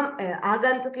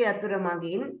ආගන්තුක යතුර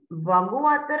මගින් වගුව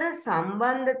අතර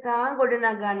සම්බන්ධතා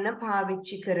ගොඩනගන්න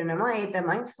පාවිච්චි කරනවා. ඒ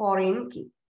තමයි foreign key.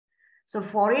 So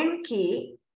foreign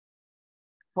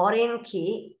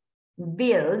key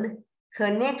build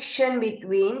connection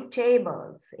between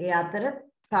tables. ඒ අතර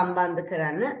සම්බන්ධ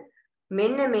කරන්න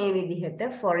මෙන්න මේ විදිහට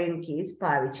foreign keys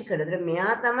පාවිච්චි කරලා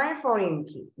මෙයා තමයි foreign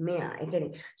key. මෙයා ඒ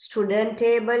කියන්නේ student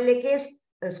table එකේ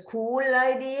school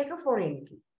ID එක foreign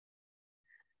key.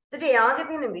 ඒත් යාගේ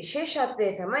තියෙන විශේෂත්වය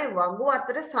තමයි වගු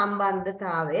අතර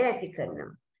සම්බන්ධතාවය ඇති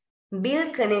කරනවා.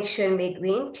 Build connection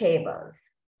between tables.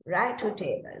 Right, two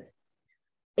tables.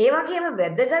 ඒ වගේම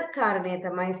වැදගත් කාරණය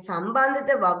තමයි සම්බන්ධිත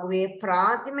වගුවේ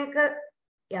ප්‍රාථමික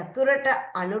යතුරට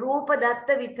අනුරූප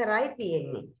දත්ත විතරයි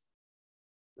තියෙන්නේ.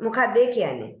 මොකක්ද ඒ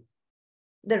කියන්නේ?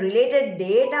 The related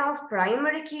data of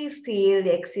primary key field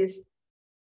exists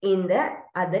in the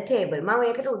other table. මම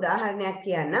ඒකට උදාහරණයක්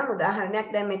කියන්නම්.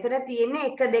 උදාහරණයක් දැන් මෙතන තියෙන්නේ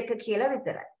 1 2 කියලා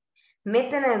විතරයි.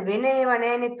 මෙතන වෙන ඒවා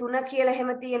නැහැනේ 3 කියලා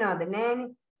එහෙම තියනවද?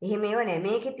 නැහැනේ. එහෙම ඒවා නැහැ.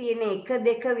 මේකේ තියෙන්නේ 1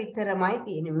 2 විතරමයි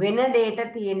තියෙන්නේ. වෙන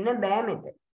data තියෙන්න බෑ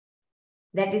මෙතන.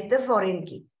 That is the foreign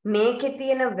key. මේකේ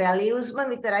තියෙන valuesම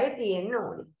විතරයි තියෙන්න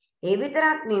ඕනේ. ඒ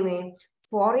විතරක් නෙමෙයි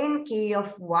foreign key of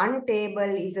one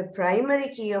table is a primary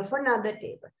key of another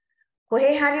table.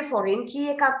 කොහේ හරි foreign key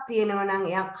එකක් තියෙනවා නම්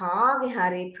එයා කාගේ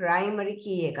හරි primary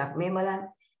key එකක්. මේ බලන්න.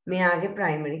 මෙයාගේ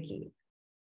primary key.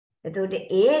 එතකොට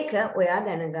ඒක ඔයා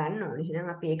දැනගන්න ඕනේ. එහෙනම්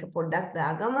අපි ඒක පොඩ්ඩක්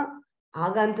දාගමු.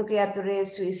 ආගන්තුක යතුරේ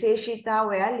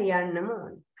සුවිශේෂීතාව ඔයා ලියන්නම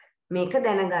ඕනේ. මේක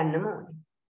දැනගන්නම ඕනේ.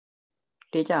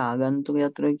 ටීචර් ආගන්තුක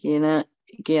යතුර කියන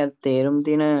එකේ තේරුම්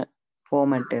තියෙන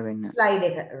ෆෝමැට් එක වෙන්න. ස්ලයිඩ්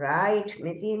එක right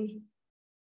මේ තියෙන්නේ.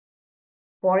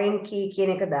 foreign key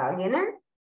කියන එක දාගෙන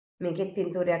මේකෙත්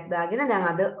පින්තූරයක් දාගෙන දැන්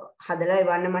අද හදලා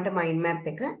එවන්න මට mind map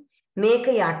එක. මේක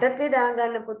යටතේ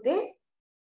දාගන්න පුතේ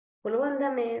පුළුවන්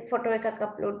ද මේ ෆොටෝ එකක්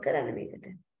අප්ලෝඩ් කරන්න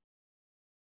මේකට.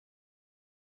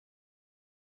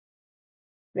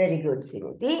 very good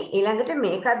සිනිති. ඊළඟට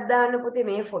මේකත් දාන්න පුතේ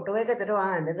මේ ෆොටෝ එකකට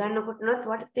අඳ ගන්නකොට නත්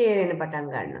වට තේරෙන්න පටන්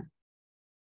ගන්නවා.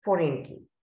 foreign key.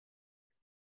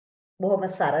 බොහොම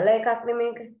සරල එකක් නේ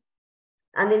මේක.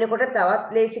 අඳිනකොට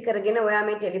තවත් ලේසි කරගෙන ඔයා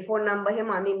මේ ටෙලිෆෝන් නම්බර්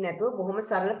එහෙම අඳින්න නැතුව බොහොම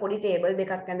සරල පොඩි ටේබල්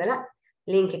දෙකක් ඇඳලා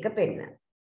ලින්ක් එක පෙන්නන්න.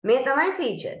 මේ තමයි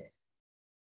ෆීචර්ස්.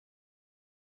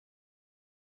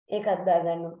 ඒකත්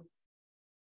දාගන්න.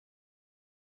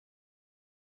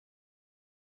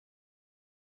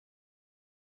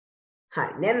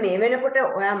 හරි. දැන් මේ වෙනකොට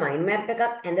ඔයා මයින්ඩ් මැප් එකක්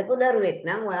ඇඳපු දරුවෙක්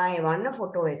නම් ඔයා එවන්න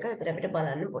ෆොටෝ එක විතර අපිට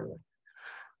බලන්න පුළුවන්.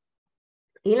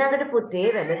 ඊළඟට පුතේ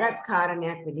වැදගත්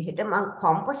කාරණයක් විදිහට මම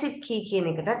composite key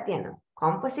කියන එකටත් යනවා.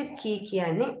 composite key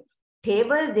කියන්නේ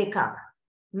table දෙකක්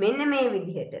මෙන්න මේ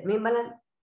විදිහට මේ බලන්න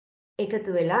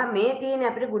එකතු වෙලා මේ තියෙන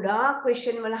අපිට ගොඩාක්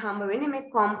question වල හම්බ වෙන්නේ මේ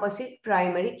composite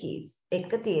primary keys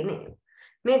එක තියෙන්නේ.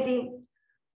 මේ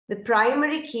the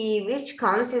primary key which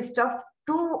consists of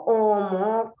 2 or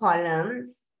more columns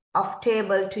of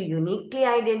table to uniquely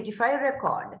identify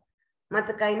record.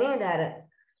 මතකයි නේද අර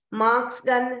marks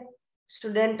ගන්න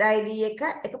student ID එක.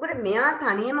 එතකොට මෙයා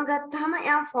තනියම ගත්තාම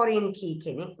එයා foreign key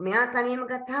කෙනෙක්. මෙයා තනියම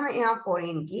ගත්තාම එයා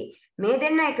foreign key. මේ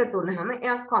දෙන්න එකතු වුනහම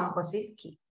එයා composite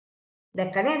key.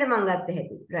 දැක්ක නේද මම ගත්ත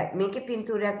හැටි? right. මේකේ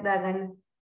පින්තූරයක් දාගන්න.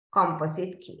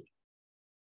 composite key.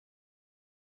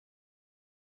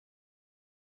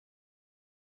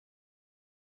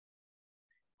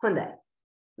 හොඳයි.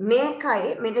 මේකයි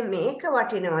මෙන්න මේක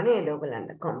වටිනව නේද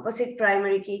ඔයගලන්ට? composite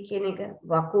primary key කියන එක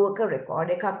වකුවක record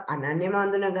එකක් අනන්‍යම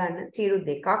අඳුන ගන්න. තීරු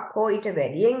දෙකක් හෝ ඊට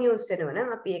වැඩියෙන් use වෙනවා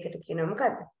නම් අපි ඒකට කියනවා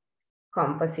මොකද්ද?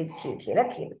 composite key කියලා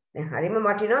කියනවා. දැන් හරියම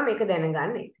වටිනවා මේක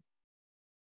දැනගන්න එක.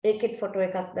 ඒකෙත් ෆොටෝ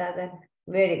එකක් දාගන්න.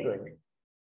 very good.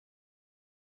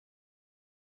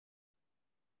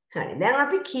 හරි. දැන්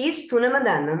අපි keys තුනම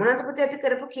දන්නවා. මොනවද පුතේ අපි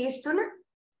කරපු keys තුන?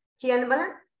 කියන්න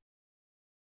බලන්න.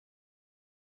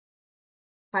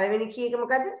 පළවෙනි key එක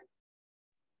මොකද්ද?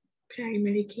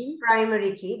 primary key,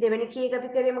 primary key. දෙවෙනි key එක අපි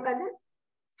කරේ මොකද්ද?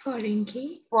 foreign key,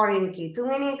 foreign key.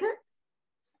 තුන්වෙනි එක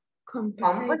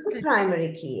composite primary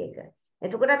key එක.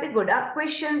 එතකොට අපි ගොඩක්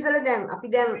questions වල දැන් අපි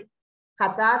දැන්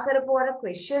කතා කරපු අර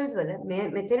questions වල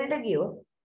මෙතනට ගියොත්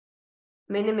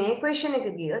මෙන්න මේ question එක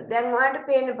ගියොත් දැන් ඔයාලට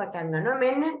පේන්න පටන් ගන්නවා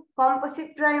මෙන්න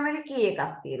composite primary key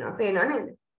එකක් තියෙනවා. පේනව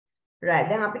නේද? right.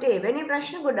 දැන් අපිට එවැනි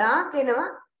ප්‍රශ්න ගොඩාක් එනවා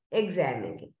exam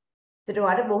එකේ. ඒකට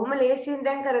ඔයාලට බොහොම ලේසියෙන්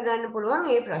දැන් කරගන්න පුළුවන්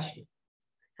මේ ප්‍රශ්නේ.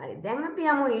 හරි. දැන් අපි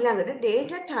යමු ඊළඟට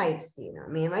data types තියෙනවා.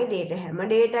 මේවයි data හැම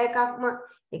data එකක්ම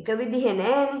එක විදිහේ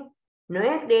නෑනේ.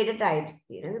 නොයෙක් data types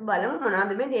තියෙනවා. බලමු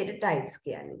මොනවද මේ data types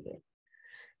කියන්නේ කියලා.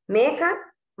 මේකත්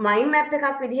mind map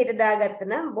එකක් විදිහට දාගත්තා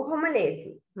නම් බොහොම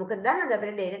ලේසියි. මොකද දන්නවද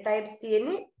අපිට data types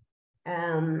තියෙන්නේ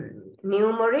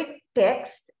numeric,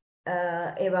 text,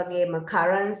 ඒ වගේම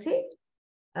currency,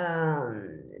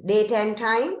 date and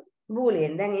time,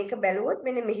 boolean. දැන් ඒක බැලුවොත්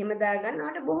මෙන්න මෙහෙම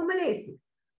දාගන්නවට බොහොම ලේසියි.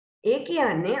 ඒ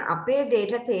කියන්නේ අපේ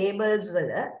data tables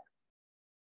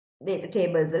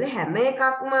වල හැම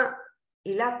එකක්ම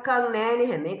ඉලක්කම් නෑනේ,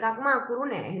 හැම එකක්ම අකුරු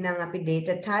නෑ. එහෙනම් අපි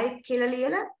data type කියලා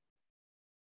ලියලා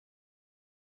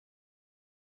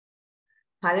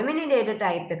පළවෙනි data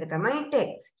type එක තමයි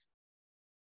text.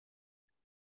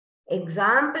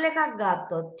 example එකක්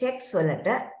ගත්තොත් text වලට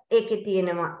ඒකේ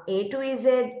තියෙනවා A to Z,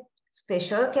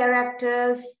 special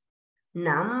characters,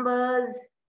 numbers,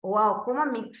 ඔවා ඔක්කොම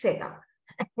mix එකක්.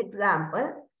 example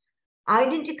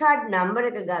identity card number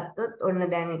එක ගත්තොත් ඔන්න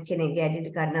දැන් කෙනෙක්ගේ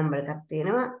identity card number එකක්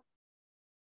තියෙනවා.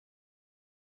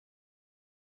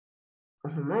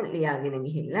 ඔහොම ලියාගෙන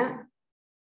ගිහිල්ලා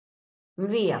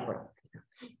V අකුරක් තියෙනවා.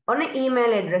 ඔන්න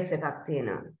email address එකක්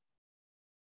තියෙනවා.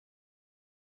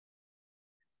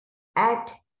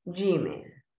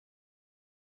 @gmail.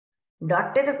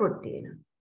 dot එකකුත් තියෙනවා.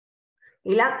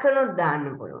 ඉලක්කනොත්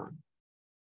දාන්න පුළුවන්.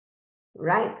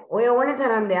 right. ඔය ඕනේ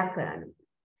තරම් දෙයක් කරන්න.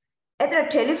 එතන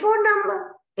ටෙලිෆෝන් නම්බර්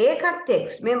ඒකත්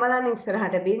ටෙක්ස්ට්. මේ බලන්න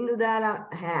ඉස්සරහට බිංදු දාලා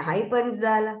හයිපන්ස්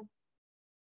දාලා.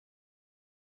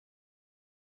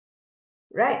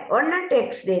 right. ඔන්න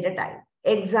ටෙක්ස්ට් data type.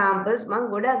 examples මම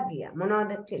ගොඩක් ගියා.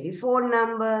 මොනවද? ටෙලිෆෝන්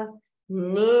නම්බර්,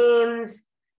 names,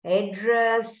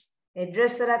 address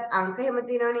වලත් අංක එහෙම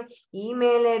තියෙනවනේ.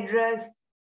 email address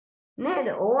නේද?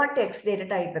 ඕවා ටෙක්ස්ට් data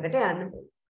type එකට යන්න පුළුවන්.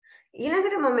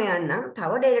 ඊළඟට මම යන්නම්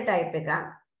තව data type එකක්.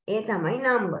 ඒ තමයි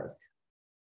numbers.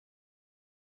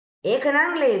 ඒක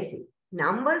නම් ලේසි.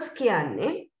 numbers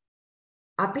කියන්නේ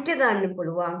අපිට ගන්න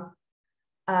පුළුවන්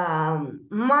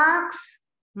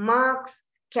marks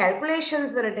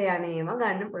calculations වලට යන ඒවා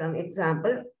ගන්න පුළුවන්.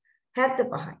 example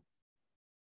 75.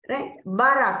 right.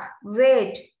 බරක්,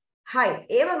 weight, height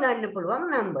ඒවා ගන්න පුළුවන්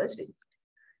numbers විදිහට.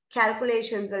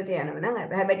 calculations වලට යනවා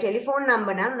නම් හැබැයි ටෙලිෆෝන්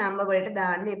නම්බර් නම් නම්බර් වලට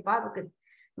දාන්න එපා.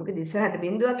 මොකද ඉස්සරහට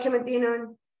බිංදුවක් හැම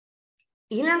තියෙනවනේ.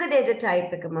 ඊළඟ data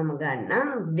type එක මම ගන්නම්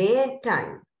date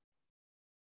time.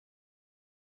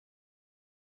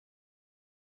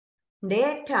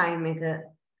 date time එක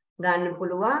ගන්න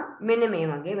පුළුවන් මෙන්න මේ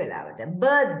වගේ වෙලාවට.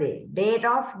 birthday, date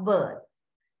of birth,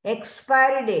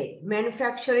 expiry date,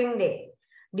 manufacturing date,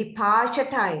 departure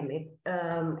time,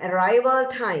 arrival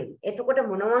time. එතකොට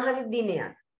මොනවා හරි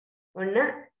දිනයක්. ඔන්න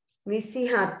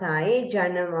 27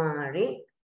 ජනවාරි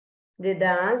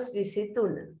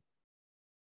 2023.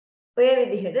 ඔය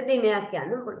විදිහට දිනයක්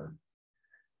යන්න පුළුවන්.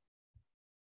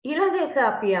 ඊළඟ එක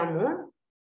අපි යමු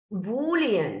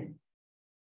boolean.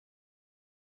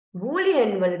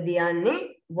 boolean වලදී යන්නේ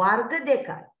වර්ග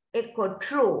දෙකයි. එක්ක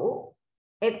true,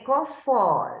 එක්ක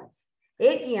false.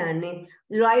 ඒ කියන්නේ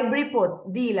library පොත්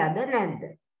දීලාද නැද්ද?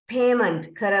 payment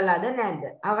කරලාද නැද්ද?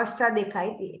 අවස්ථා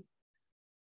දෙකයි තියෙන්නේ.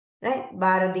 right.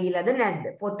 බාර දීලාද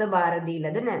නැද්ද? පොත බාර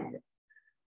දීලාද නැද්ද?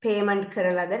 payment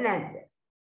කරලාද නැද්ද?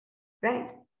 right.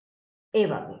 ඒ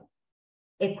වගේ.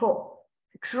 එක්ක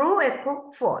true, එක්ක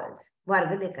false.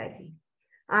 වර්ග දෙකයි තියෙන්නේ.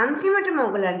 අන්තිමටම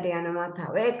ඔයගලන්ට යනවා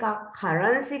තව එකක්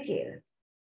currency කියලා.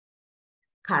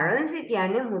 currency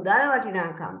කියන්නේ මුදල්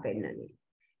වටිනාකම් පෙන්වන්නේ.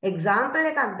 example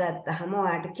එකක් ගත්තහම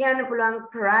ඔයාලට කියන්න පුළුවන්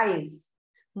price,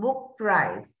 book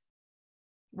price.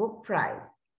 book price.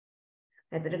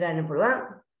 එතකොට ගන්න පුළුවන්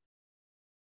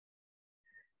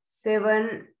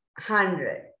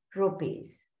 700 rupees.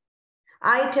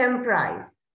 item price.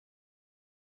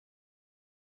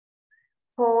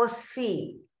 course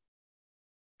fee.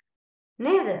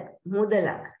 නේද?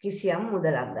 මුදලක් කිසියම්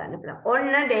මුදලක් ගන්න පුළුවන්.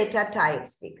 ඔන්න data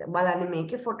types ටික. බලන්න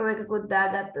මේකේ ෆොටෝ එකකුත්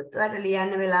දාගත්තොත් ඔයාලට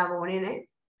ලියන්න වෙලාව ඕනේ නැහැ.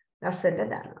 ලස්සනට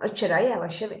දාන්න. ඔච්චරයි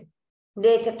අවශ්‍ය වෙන්නේ.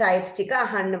 data types ටික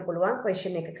අහන්න පුළුවන්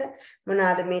question එකක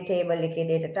මොනවාද මේ table එකේ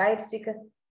data types ටික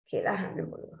කියලා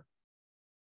අහන්න පුළුවන්.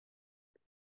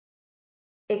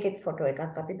 ඒකෙත් ෆොටෝ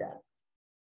එකක් අපි දාමු.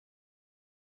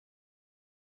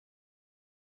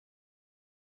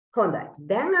 හොඳයි.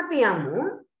 දැන් අපි යමු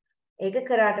ඒක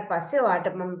කරාට පස්සේ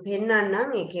ඔයාලට මම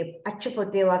පෙන්නන්නම් ඒකේ අච්චු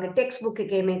පොතේ වගේ ටෙක්ස්ට් බුක්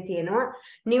එකේ මේ තියෙනවා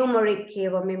numeric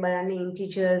ඒවා මේ බලන්න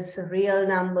integers real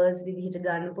numbers විදිහට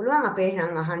ගන්න පුළුවන් අපේ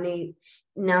නම් අහන්නේ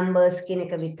numbers කියන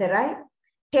එක විතරයි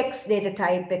text data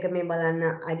type එක මේ බලන්න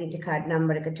identity card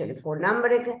number එක telephone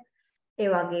number එක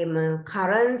ඒ වගේම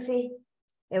currency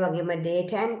ඒ වගේම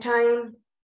date and time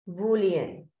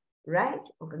boolean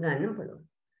right ඔක ගන්න පුළුවන්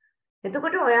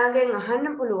එතකොට ඔයාගෙන්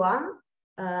අහන්න පුළුවන්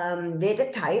data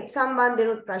type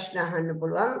සම්බන්ධව ප්‍රශ්න අහන්න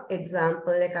පුළුවන්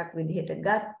example එකක් විදිහට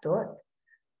ගත්තොත්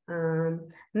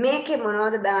මේකේ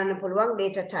මොනවද දාන්න පුළුවන්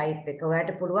data type එක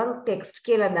ඔයාලට පුළුවන් text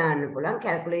කියලා දාන්න පුළුවන්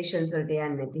calculations වලට යන්නේ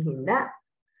නැති හින්දා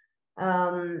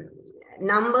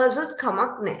numbers උත්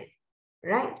කමක් නැහැ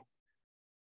right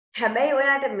හැබැයි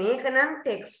ඔයාලට මේක නම්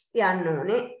text යන්න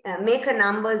ඕනේ මේක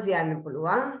numbers යන්න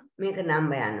පුළුවන් මේක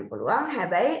number යන්න පුළුවන්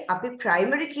හැබැයි අපි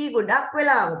primary key ගොඩක්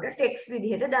වෙලාවට text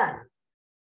විදිහට දානවා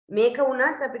මේක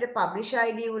වුණත් අපිට publish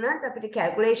ID වුණත් අපිට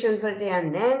calculations වලට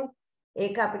යන්නේ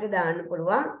ඒක අපිට දාන්න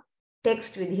පුළුවන්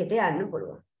text විදිහට යන්න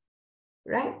පුළුවන්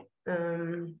right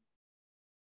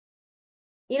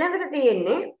ඊළඟට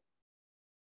තියෙන්නේ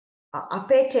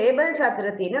අපේ tables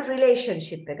අතර තියෙන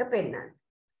relationship එක පෙන්නන්න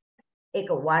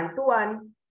ඒක one to one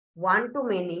one to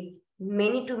many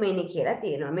many to many කියලා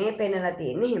තියෙනවා මේ පෙන්නලා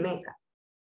තියෙන්නේ හැම එකක්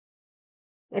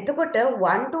එතකොට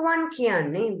one to one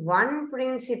කියන්නේ one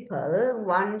principal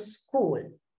one school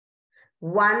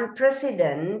one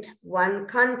president one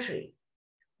country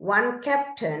one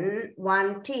captain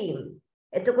one team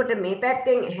එතකොට මේ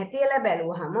පැත්තෙන් හැටියලා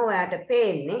බැලුවහම ඔයාට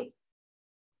පේන්නේ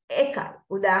එකයි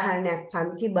උදාහරණයක්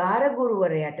පන්ති භාර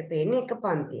ගුරුවරයාට පේන්නේ එක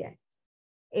පන්තියයි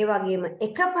ඒ වගේම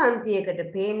එක පන්තියකට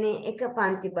පේන්නේ එක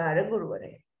පන්ති භාර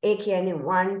ගුරුවරයා ඒ කියන්නේ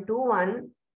one to one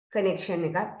connection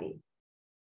එකක් තියෙනවා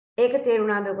ඒක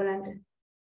තේරුණාද ඔයගලන්ට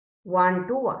 1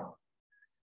 to 1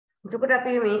 එතකොට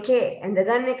අපි මේකේ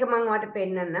ඇඳගන්න එක මම ඔයාලට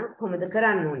පෙන්නන්නම් කොහොමද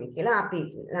කරන්න ඕනේ කියලා අපි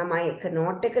ළමයි එක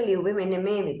නෝට් එක ලිව්වේ මෙන්න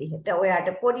මේ විදිහට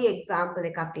ඔයාලට පොඩි එක්සැම්පල්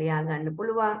එකක් ලියා ගන්න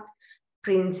පුළුවන්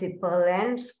principal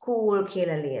and school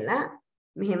කියලා ලියලා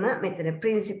මෙහෙම මෙතන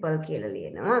principal කියලා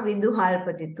ලියනවා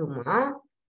විදුහල්පතිතුමා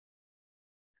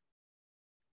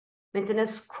මෙතන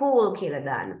school කියලා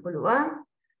දාන්න පුළුවන්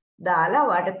දාලා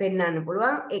ඔයාලට පෙන්වන්න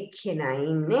පුළුවන් එක්කෙනා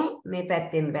ඉන්නේ මේ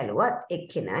පැත්තෙන් බැලුවත්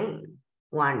එක්කෙනා ඉන්නේ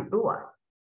 1 to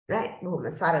 1 right බොහොම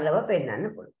සරලව පෙන්වන්න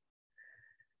පුළුවන්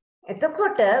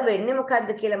එතකොට වෙන්නේ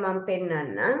මොකද්ද කියලා මම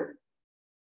පෙන්වන්නම්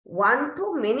 1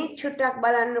 to many චුට්ටක්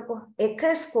බලන්නකෝ එක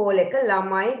ස්කෝල් එක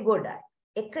ළමයි ගොඩයි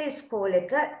එක ස්කෝල්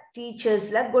එක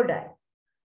ටීචර්ස්ලා ගොඩයි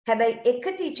හැබැයි එක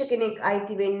ටීචර් කෙනෙක්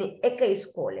අයිති වෙන්නේ එක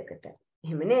ස්කෝල් එකට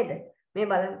එහෙම නේද මේ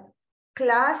බලන්න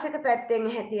ක්ලාස් එක පැත්තෙන්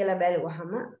හැටියලා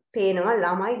බැලුවහම පේනවා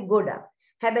ළමයි ගොඩක්.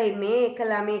 හැබැයි මේ එක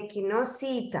ළමෙක් ඉන්නවා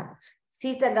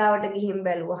සීතා ගාවට ගිහින්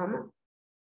බැලුවහම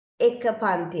එක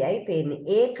පන්තියයි පේන්නේ.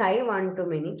 ඒකයි one to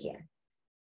many කියන්නේ.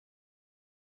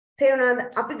 තේරුණාද?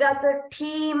 අපි ගත්ත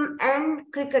team and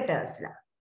cricketersලා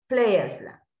players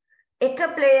ලා. එක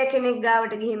player කෙනෙක්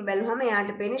ගාවට ගිහින් බැලුවහම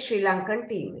එයාට පේන්නේ ශ්‍රී ලංකන්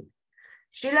team එක.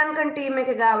 ශ්‍රී ලංකන් team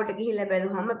එක ගාවට ගිහිල්ලා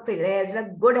බැලුවහම players ලා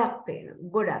ගොඩක්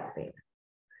පේනවා.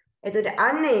 එතකොට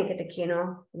අන්න ඒකට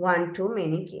කියනවා one to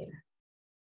many කියලා.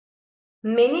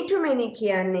 many to many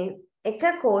කියන්නේ එක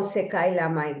course එකයි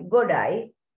ළමයි ගොඩයි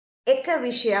එක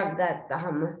විෂයක්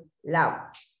ගත්තහම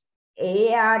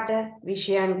එයාට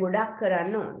විෂයන් ගොඩක්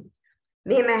කරන්න ඕනේ.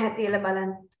 මෙහෙම හැටියලා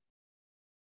බලන්න.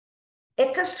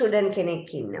 එක ස්ටුඩන්ට්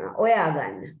කෙනෙක් ඉන්නවා. ඔයා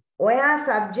ගන්න. ඔයා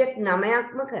සබ්ජෙක්ට්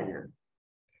 9ක්ම කරනවා.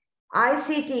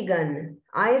 ICT ගන්න.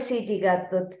 ICT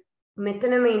ගත්තොත්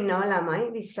මෙතනම ඉන්නවා ළමයි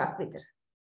 20ක් විතර.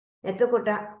 එතකොට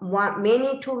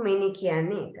many to many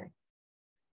කියන්නේ ඒකයි.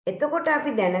 එතකොට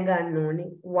අපි දැනගන්න ඕනේ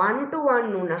 1 to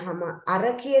 1 වුණාම අර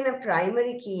කියන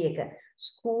primary key එක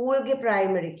school ගේ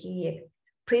primary key එක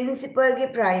principal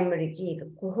ගේ primary key එක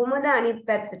කොහොමද අනිත්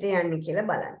පැත්තට යන්නේ කියලා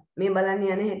බලන්න. මේ බලන්න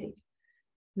යන හැටි.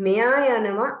 මෙයා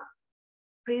යනවා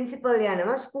principal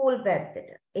යනවා school පැත්තට.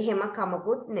 එහෙම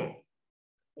කමකුත් නැහැ.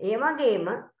 ඒ වගේම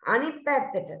අනිත්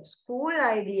පැත්තට school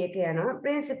ID එක යනවා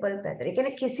principal පැත්තට. ඒ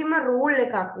කියන්නේ කිසිම rule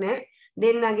එකක් නැහැ.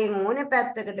 දෙන්නගෙන් ඕනේ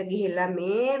පැත්තකට ගිහිල්ලා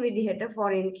මේ විදිහට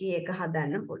foreign key එක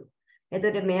හදන්න පුළුවන්.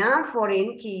 එතකොට මෙයා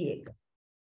foreign key එක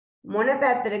මොන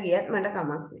පැත්තට ගියත් මට කමක්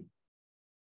නැහැ.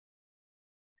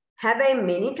 හැබැයි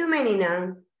many to many නම්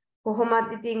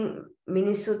කොහොමද ඉතින්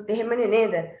මිනිස්සුත් එහෙමනේ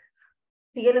නේද?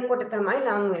 තියෙනකොට තමයි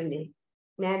ලං වෙන්නේ.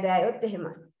 නෑදෑයොත්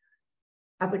එහෙමයි.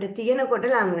 අපිට තියෙනකොට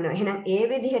ලං වෙනවා. එහෙනම් ඒ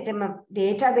විදිහටම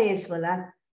database වල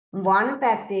one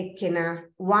පැත්තේ කෙනා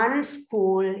one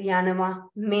school යනවා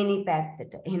many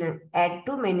පැත්තට. එහෙනම් add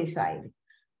to many side.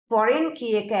 foreign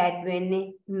key එක add වෙන්නේ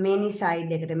many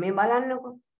side එකට. මේ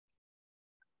බලන්නකෝ.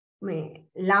 මේ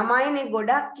ළමයිනේ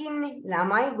ගොඩක් ඉන්නේ.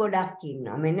 ළමයි ගොඩක්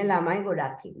ඉන්නවා. මෙන්න ළමයි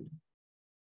ගොඩක් ඉන්නවා.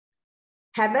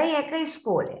 හැබැයි එක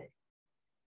ඉස්කෝලේ.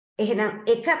 එහෙනම්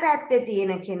එක පැත්තේ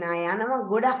තියෙන කෙනා යනවා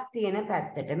ගොඩක් තියෙන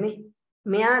පැත්තට.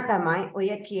 මෙයා තමයි ඔය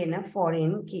කියන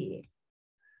foreign key එක.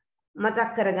 මතක්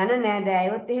කරගන්න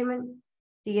නෑදෑයොත් එහෙමනේ.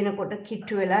 තියෙනකොට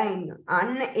කිට්ටු වෙලා ඉන්නවා.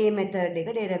 අන්න ඒ method එක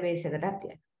database එකටත්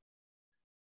යනවා.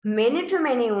 many to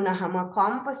many වුණාම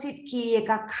composite key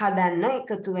එකක් හදන්න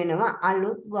එකතු වෙනවා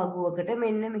අලුත් වගුවකට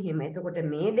මෙන්න මෙහෙම. එතකොට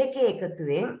මේ දෙකේ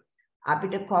එකතුවෙන්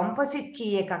අපිට composite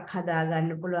key එකක් හදා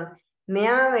ගන්න පුළුවන්.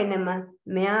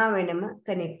 මෙයා වෙනම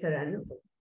connect කරන්න පුළුවන්.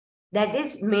 That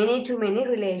is many to many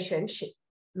relationship.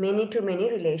 Many to many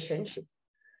relationship.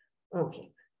 Okay.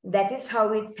 That is how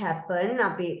it's happened.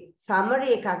 අපි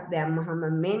summary එකක් දැම්මහම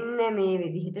මෙන්න මේ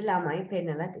විදිහට ළමයි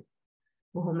පෙන්නලා තියෙනවා.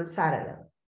 බොහොම සරලව.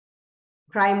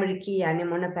 primary key යන්නේ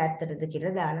මොන පැත්තටද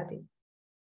කියලා දාලා තියෙනවා.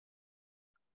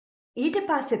 ඊට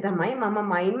පස්සේ තමයි මම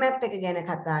mind map එක ගැන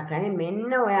කතා කරන්නේ.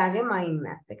 මෙන්න ඔයාගේ mind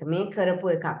map එක. මේ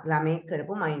කරපු එකක් ළමයි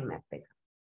කරපු mind map එක.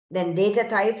 දැන් data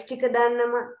types ටික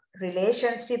දන්නම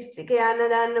relationships ටික යන්න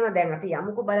දන්නම දැන් අපි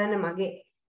යමුකෝ බලන්න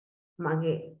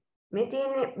මගේ මේ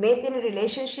තියෙන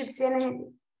relationships යන හැටි.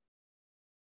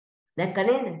 දැක්ක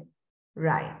නේද?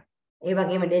 right. ඒ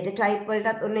වගේම data type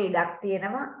වලටත් ඔන්න ඉඩක්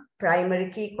තියෙනවා. primary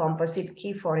key, composite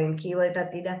key, foreign key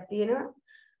වලටත් ඉඩක් තියෙනවා.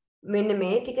 මෙන්න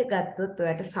මේ ටික ගත්තොත්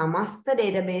ඔයාලට සමස්ත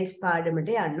database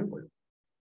පාඩමට යන්න පුළුවන්.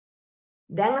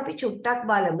 දැන් අපි චුට්ටක්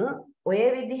බලමු ඔය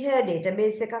විදිහ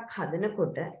database එකක්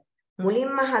හදනකොට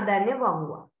මුලින්ම හදන්නේ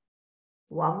වගුවක්.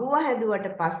 වගුව හැදුවට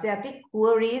පස්සේ අපි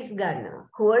queries ගන්නවා.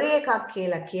 query එකක්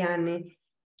කියලා කියන්නේ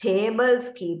tables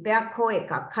කීපයක් හෝ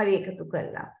එකක් හරි එකතු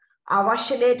කරලා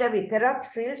අවශ්‍ය data විතරක්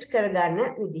filter කරගන්න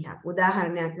විදිහක්.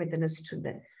 උදාහරණයක් මෙතන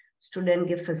student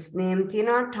ගේ first name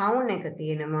තියෙනවා, town එක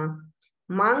තියෙනවා.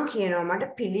 මං කියනවා මට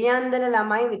පිළියන්දල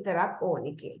ළමයි විතරක්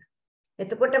ඕනි කියලා.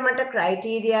 එතකොට මට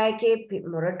criteria එකේ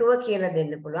මොරටුව කියලා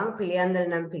දෙන්න පුළුවන්. පිළියන්දල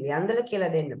නම් පිළියන්දල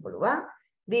කියලා දෙන්න පුළුවන්.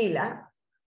 දීලා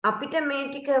අපිට මේ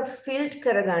ටික filter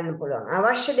කරගන්න පුළුවන්.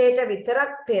 අවශ්‍ය data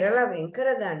විතරක් පෙරලා වෙන්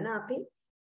කරගන්න අපි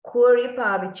query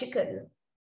පාවිච්චි කරනවා.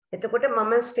 එතකොට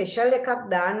මම special එකක්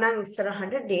දාන්නම්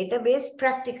ඉස්සරහට database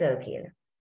practical කියලා.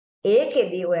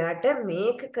 ඒකෙදි ඔයාට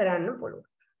මේක කරන්න පුළුවන්.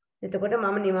 එතකොට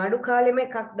මම නිවාඩු කාලෙම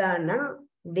එකක් දාන්නම්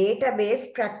database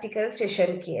practical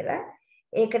session කියලා.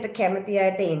 ඒකට කැමති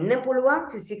අයට එන්න පුළුවන්,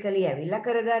 physically ඇවිල්ලා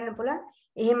කරගන්න පුළුවන්.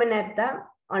 එහෙම නැත්නම්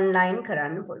online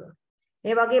කරන්න පුළුවන්.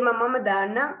 ඒ වගේම මම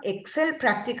දාන්නම් Excel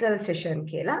practical session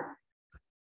කියලා.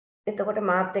 එතකොට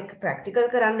මාත් එක්ක practical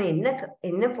කරන්න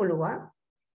එන්න පුළුවන්.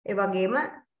 ඒ වගේම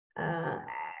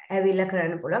ඇවිල්ලා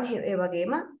කරන්න පුළුවන්. ඒ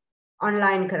වගේම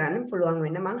online කරන්න පුළුවන්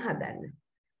වෙන්න මම හදන්න.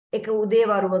 ඒක උදේ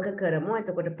වරුවක කරමු.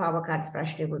 එතකොට power cards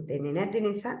ප්‍රශ්නෙකුත් එන්නේ නැති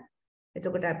නිසා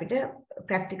එතකොට අපිට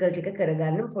practical ටික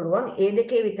කරගන්න පුළුවන්. ඒ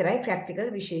දෙකේ විතරයි practical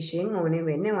විශේෂයෙන් ඕනේ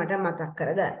වෙන්නේ මට මතක්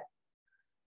කරගන්න.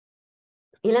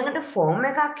 ඊළඟට form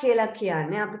එකක් කියලා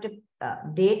කියන්නේ අපිට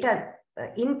data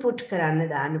input කරන්න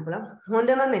දාන්න පුළුවන්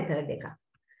හොඳම method එකක්.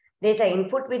 data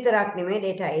input විතරක් නෙමෙයි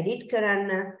data edit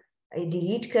කරන්න,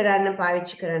 delete කරන්න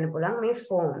පාවිච්චි කරන්න පුළුවන් මේ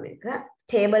form එක.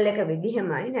 table එක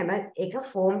විදිහමයි හැබැයි ඒක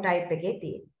form type එකේ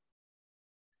තියෙන.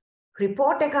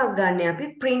 report එකක් ගන්න අපි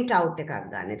print out එකක්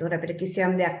ගන්න. එතකොට අපිට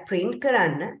කිසියම් දෙයක් print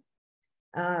කරන්න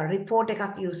report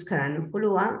එකක් use කරන්න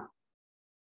පුළුවන්.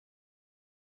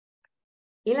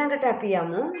 ඊළඟට අපි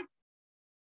යමු.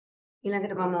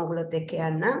 ඊළඟට මම ඔයගොල්ලොත් එක්ක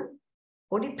යන්න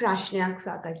පොඩි ප්‍රශ්නයක්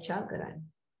සාකච්ඡා කරන්න.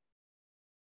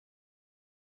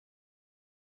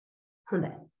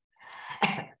 හොඳයි.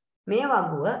 මේ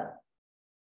වගුව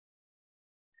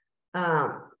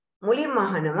මුලින්ම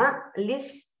අහනවා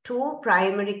list two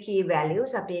primary key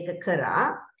values අපි ඒක කරා.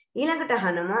 ඊළඟට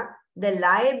අහනවා the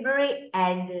library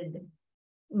added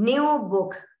new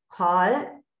book called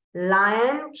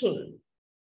Lion King.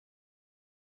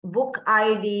 book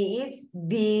ID is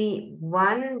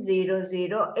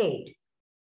B1008.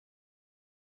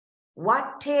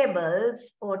 What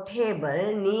tables or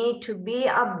table need to be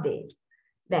updated?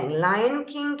 Then Lion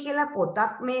King කියලා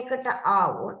පොතක් මේකට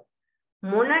ආවොත්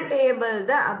මොන table ද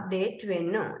update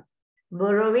වෙන්න ඕන?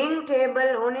 Borrowing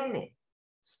table ඕනේ නැහැ.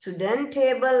 Student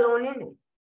table ඕනේ නැහැ.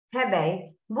 හැබැයි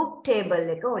book table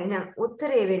එක ඕනේ. නම්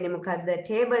උත්තරේ වෙන්නේ මොකද්ද?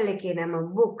 Table එකේ නම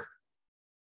book.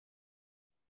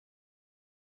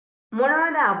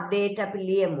 මොනවද update අපි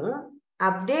ලියමු?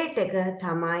 Update එක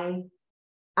තමයි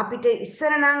අපිට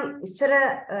ඉස්සර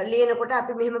ලියනකොට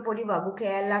අපි මෙහෙම පොඩි වගු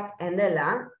කෑල්ලක්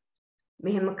ඇඳලා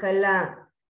මෙහෙම කළා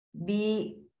B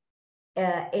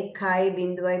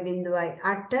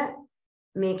 1.0.8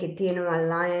 මේකේ තියෙනවා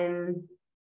lion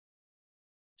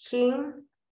king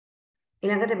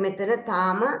ඊළඟට මෙතන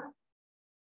තාම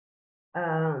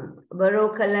borrow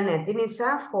කළා නැති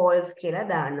නිසා false කියලා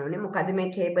දාන්න ඕනේ. මොකද මේ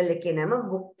table එකේ නම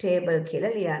book table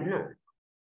කියලා ලියන්න ඕනේ.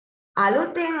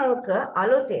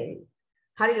 අලුතෙන්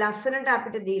හරි ලස්සනට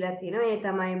අපිට දීලා තියෙනවා. ඒ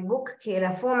තමයි book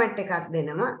කියලා format එකක්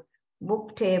දෙනවා. book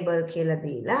table කියලා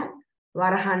දීලා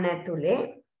වරහන් ඇතුලේ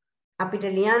අපිට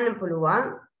ලියන්න පුළුවන්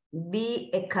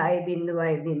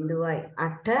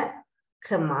B1.0.8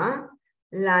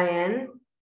 lion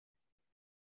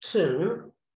king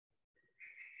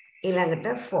ඊළඟට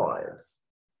false.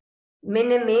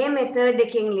 මෙන්න මේ method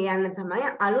එකෙන් ලියන්න තමයි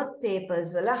අලුත් papers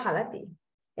වල අහලා තියෙන්නේ.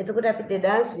 එතකොට අපි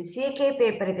 2021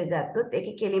 paper එක ගත්තොත්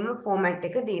ඒකේ කෙලින්ම format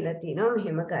එක දීලා තියෙනවා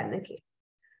මෙහෙම ගන්න කියලා.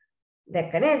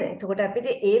 දැක්ක නේද? එතකොට අපිට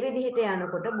ඒ විදිහට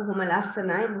යනකොට බොහොම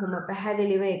ලස්සනයි, බොහොම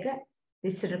පැහැදිලිව ඒක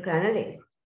විස්තර කරන්න ලේසි.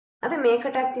 අපි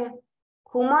මේකටත් යන්න.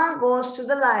 Kuma goes to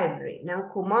the library. Now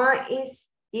Kuma is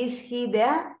he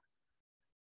there?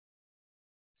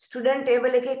 Student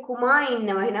table එකේ Kuma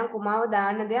ඉන්නවා. එහෙනම් Kumaව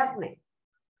දාන්න දෙයක් නැහැ.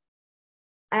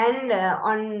 And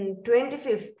on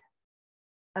 25th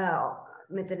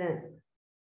මෙතන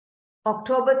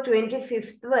October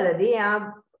 25th වලදී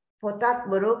පොතක්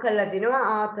borrow කරලා දිනවා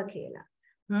ආත කියලා.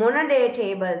 මොන day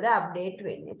table ද update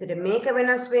වෙන්නේ? ඒතර මේක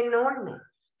වෙනස් වෙන්න ඕනේ.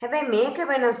 හැබැයි මේක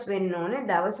වෙනස් වෙන්න ඕනේ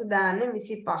දවස් දාන්නේ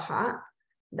 25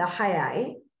 10යි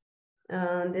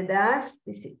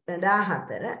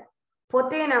 2014.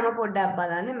 පොතේ නම පොඩ්ඩක්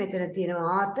බලන්න. මෙතන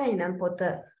තියෙනවා ආත. එහෙනම් පොත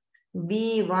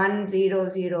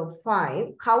B1005.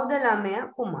 කවුද ළමයා?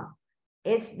 කුමා.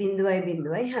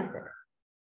 S.04.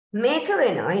 මේක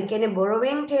වෙනවා. ඒ කියන්නේ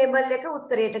borrowing table එක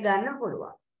උත්තරයට ගන්න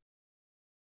පුළුවන්.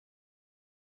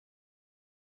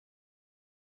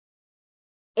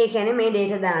 ඒ කියන්නේ මේ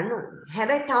data දාන්න ඕනේ.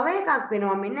 හැබැයි තව එකක්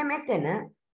වෙනවා. මෙන්න මෙතන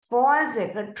false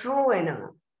එක true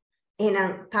වෙනවා.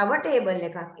 එහෙනම් තව table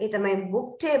එකක් ඒ තමයි book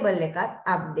table එකත්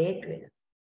update වෙනවා.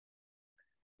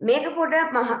 මේක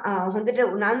පොඩ්ඩක් හොඳට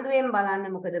උනන්දුවෙන් බලන්න.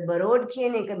 මොකද borrowed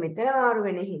කියන එක මෙතන මාරු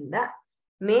වෙන හින්දා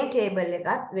මේ table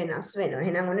එකත් වෙනස් වෙනවා.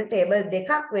 එහෙනම් ඔන්න table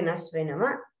දෙකක් වෙනස්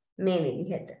වෙනවා මේ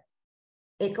විදිහට.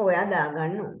 ඒක ඔයා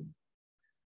දාගන්න ඕනේ.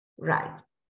 right.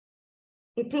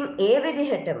 ඉතින් ඒ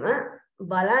විදිහටම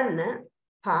බලන්න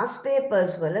past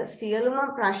papers වල සියලුම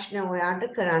ප්‍රශ්න ඔයාට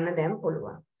කරන්න දැන්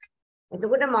පුළුවන්.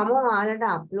 එතකොට මම ඔයාලට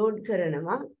අප්ලෝඩ්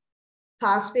කරනවා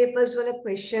past papers වල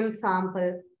question sample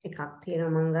එකක්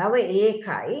තියෙනවා මං ගාව.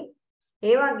 ඒකයි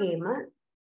ඒ වගේම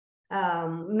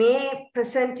මේ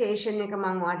presentation එක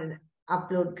මම ඔයාලට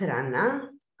අප්ලෝඩ් කරන්න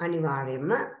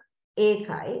අනිවාර්යයෙන්ම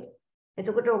ඒකයි.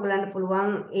 එතකොට ඔයගලන්ට පුළුවන්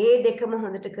ඒ දෙකම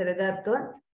හොඳට කරගත්තොත්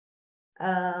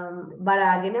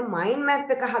බලාගෙන mind map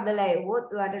එක හදලා එවුවොත්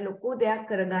ඔයාලට ලොකු දෙයක්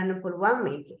කරගන්න පුළුවන්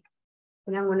මේකේ.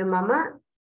 එහෙනම් ඔන්න මම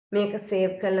මේක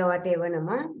save කරලා ඔයාලට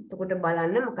එවනවා. එතකොට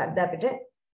බලන්න මොකද්ද අපිට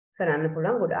කරන්න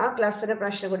පුළුවන්. ගොඩාක් ලස්සන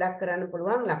ප්‍රශ්න ගොඩක් කරන්න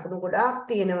පුළුවන්. ලකුණු ගොඩාක්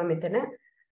තියෙනවා මෙතන.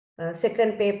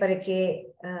 second paper එකේ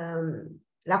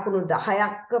ලකුණු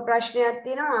 10ක් ප්‍රශ්නයක්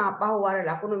තියෙනවා. ආපහු අර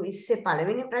ලකුණු 20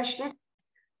 පළවෙනි ප්‍රශ්නේ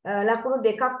ලකුණු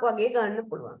 2ක් වගේ ගන්න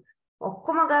පුළුවන්.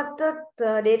 ඔක්කොම ගත්තොත්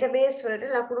database වලට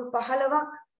ලකුණු 15ක්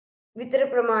විතර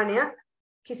ප්‍රමාණයක්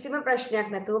කිසිම ප්‍රශ්නයක්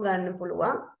නැතුව ගන්න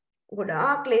පුළුවන්.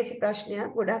 ගොඩාක් ලේසි ප්‍රශ්නයක්.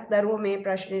 ගොඩක් දරුවෝ මේ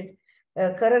ප්‍රශ්නේ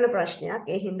කරන ප්‍රශ්නයක්.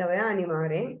 ඒ හින්දා ඔයා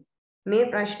අනිවාර්යෙන් මේ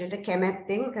ප්‍රශ්නෙට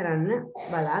කැමැත්තෙන් කරන්න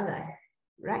බලා ගන්න.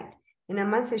 right. එහෙනම්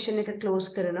මම session එක close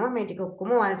කරනවා. මේ ටික ඔක්කොම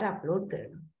ඔයාලට upload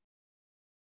කරනවා.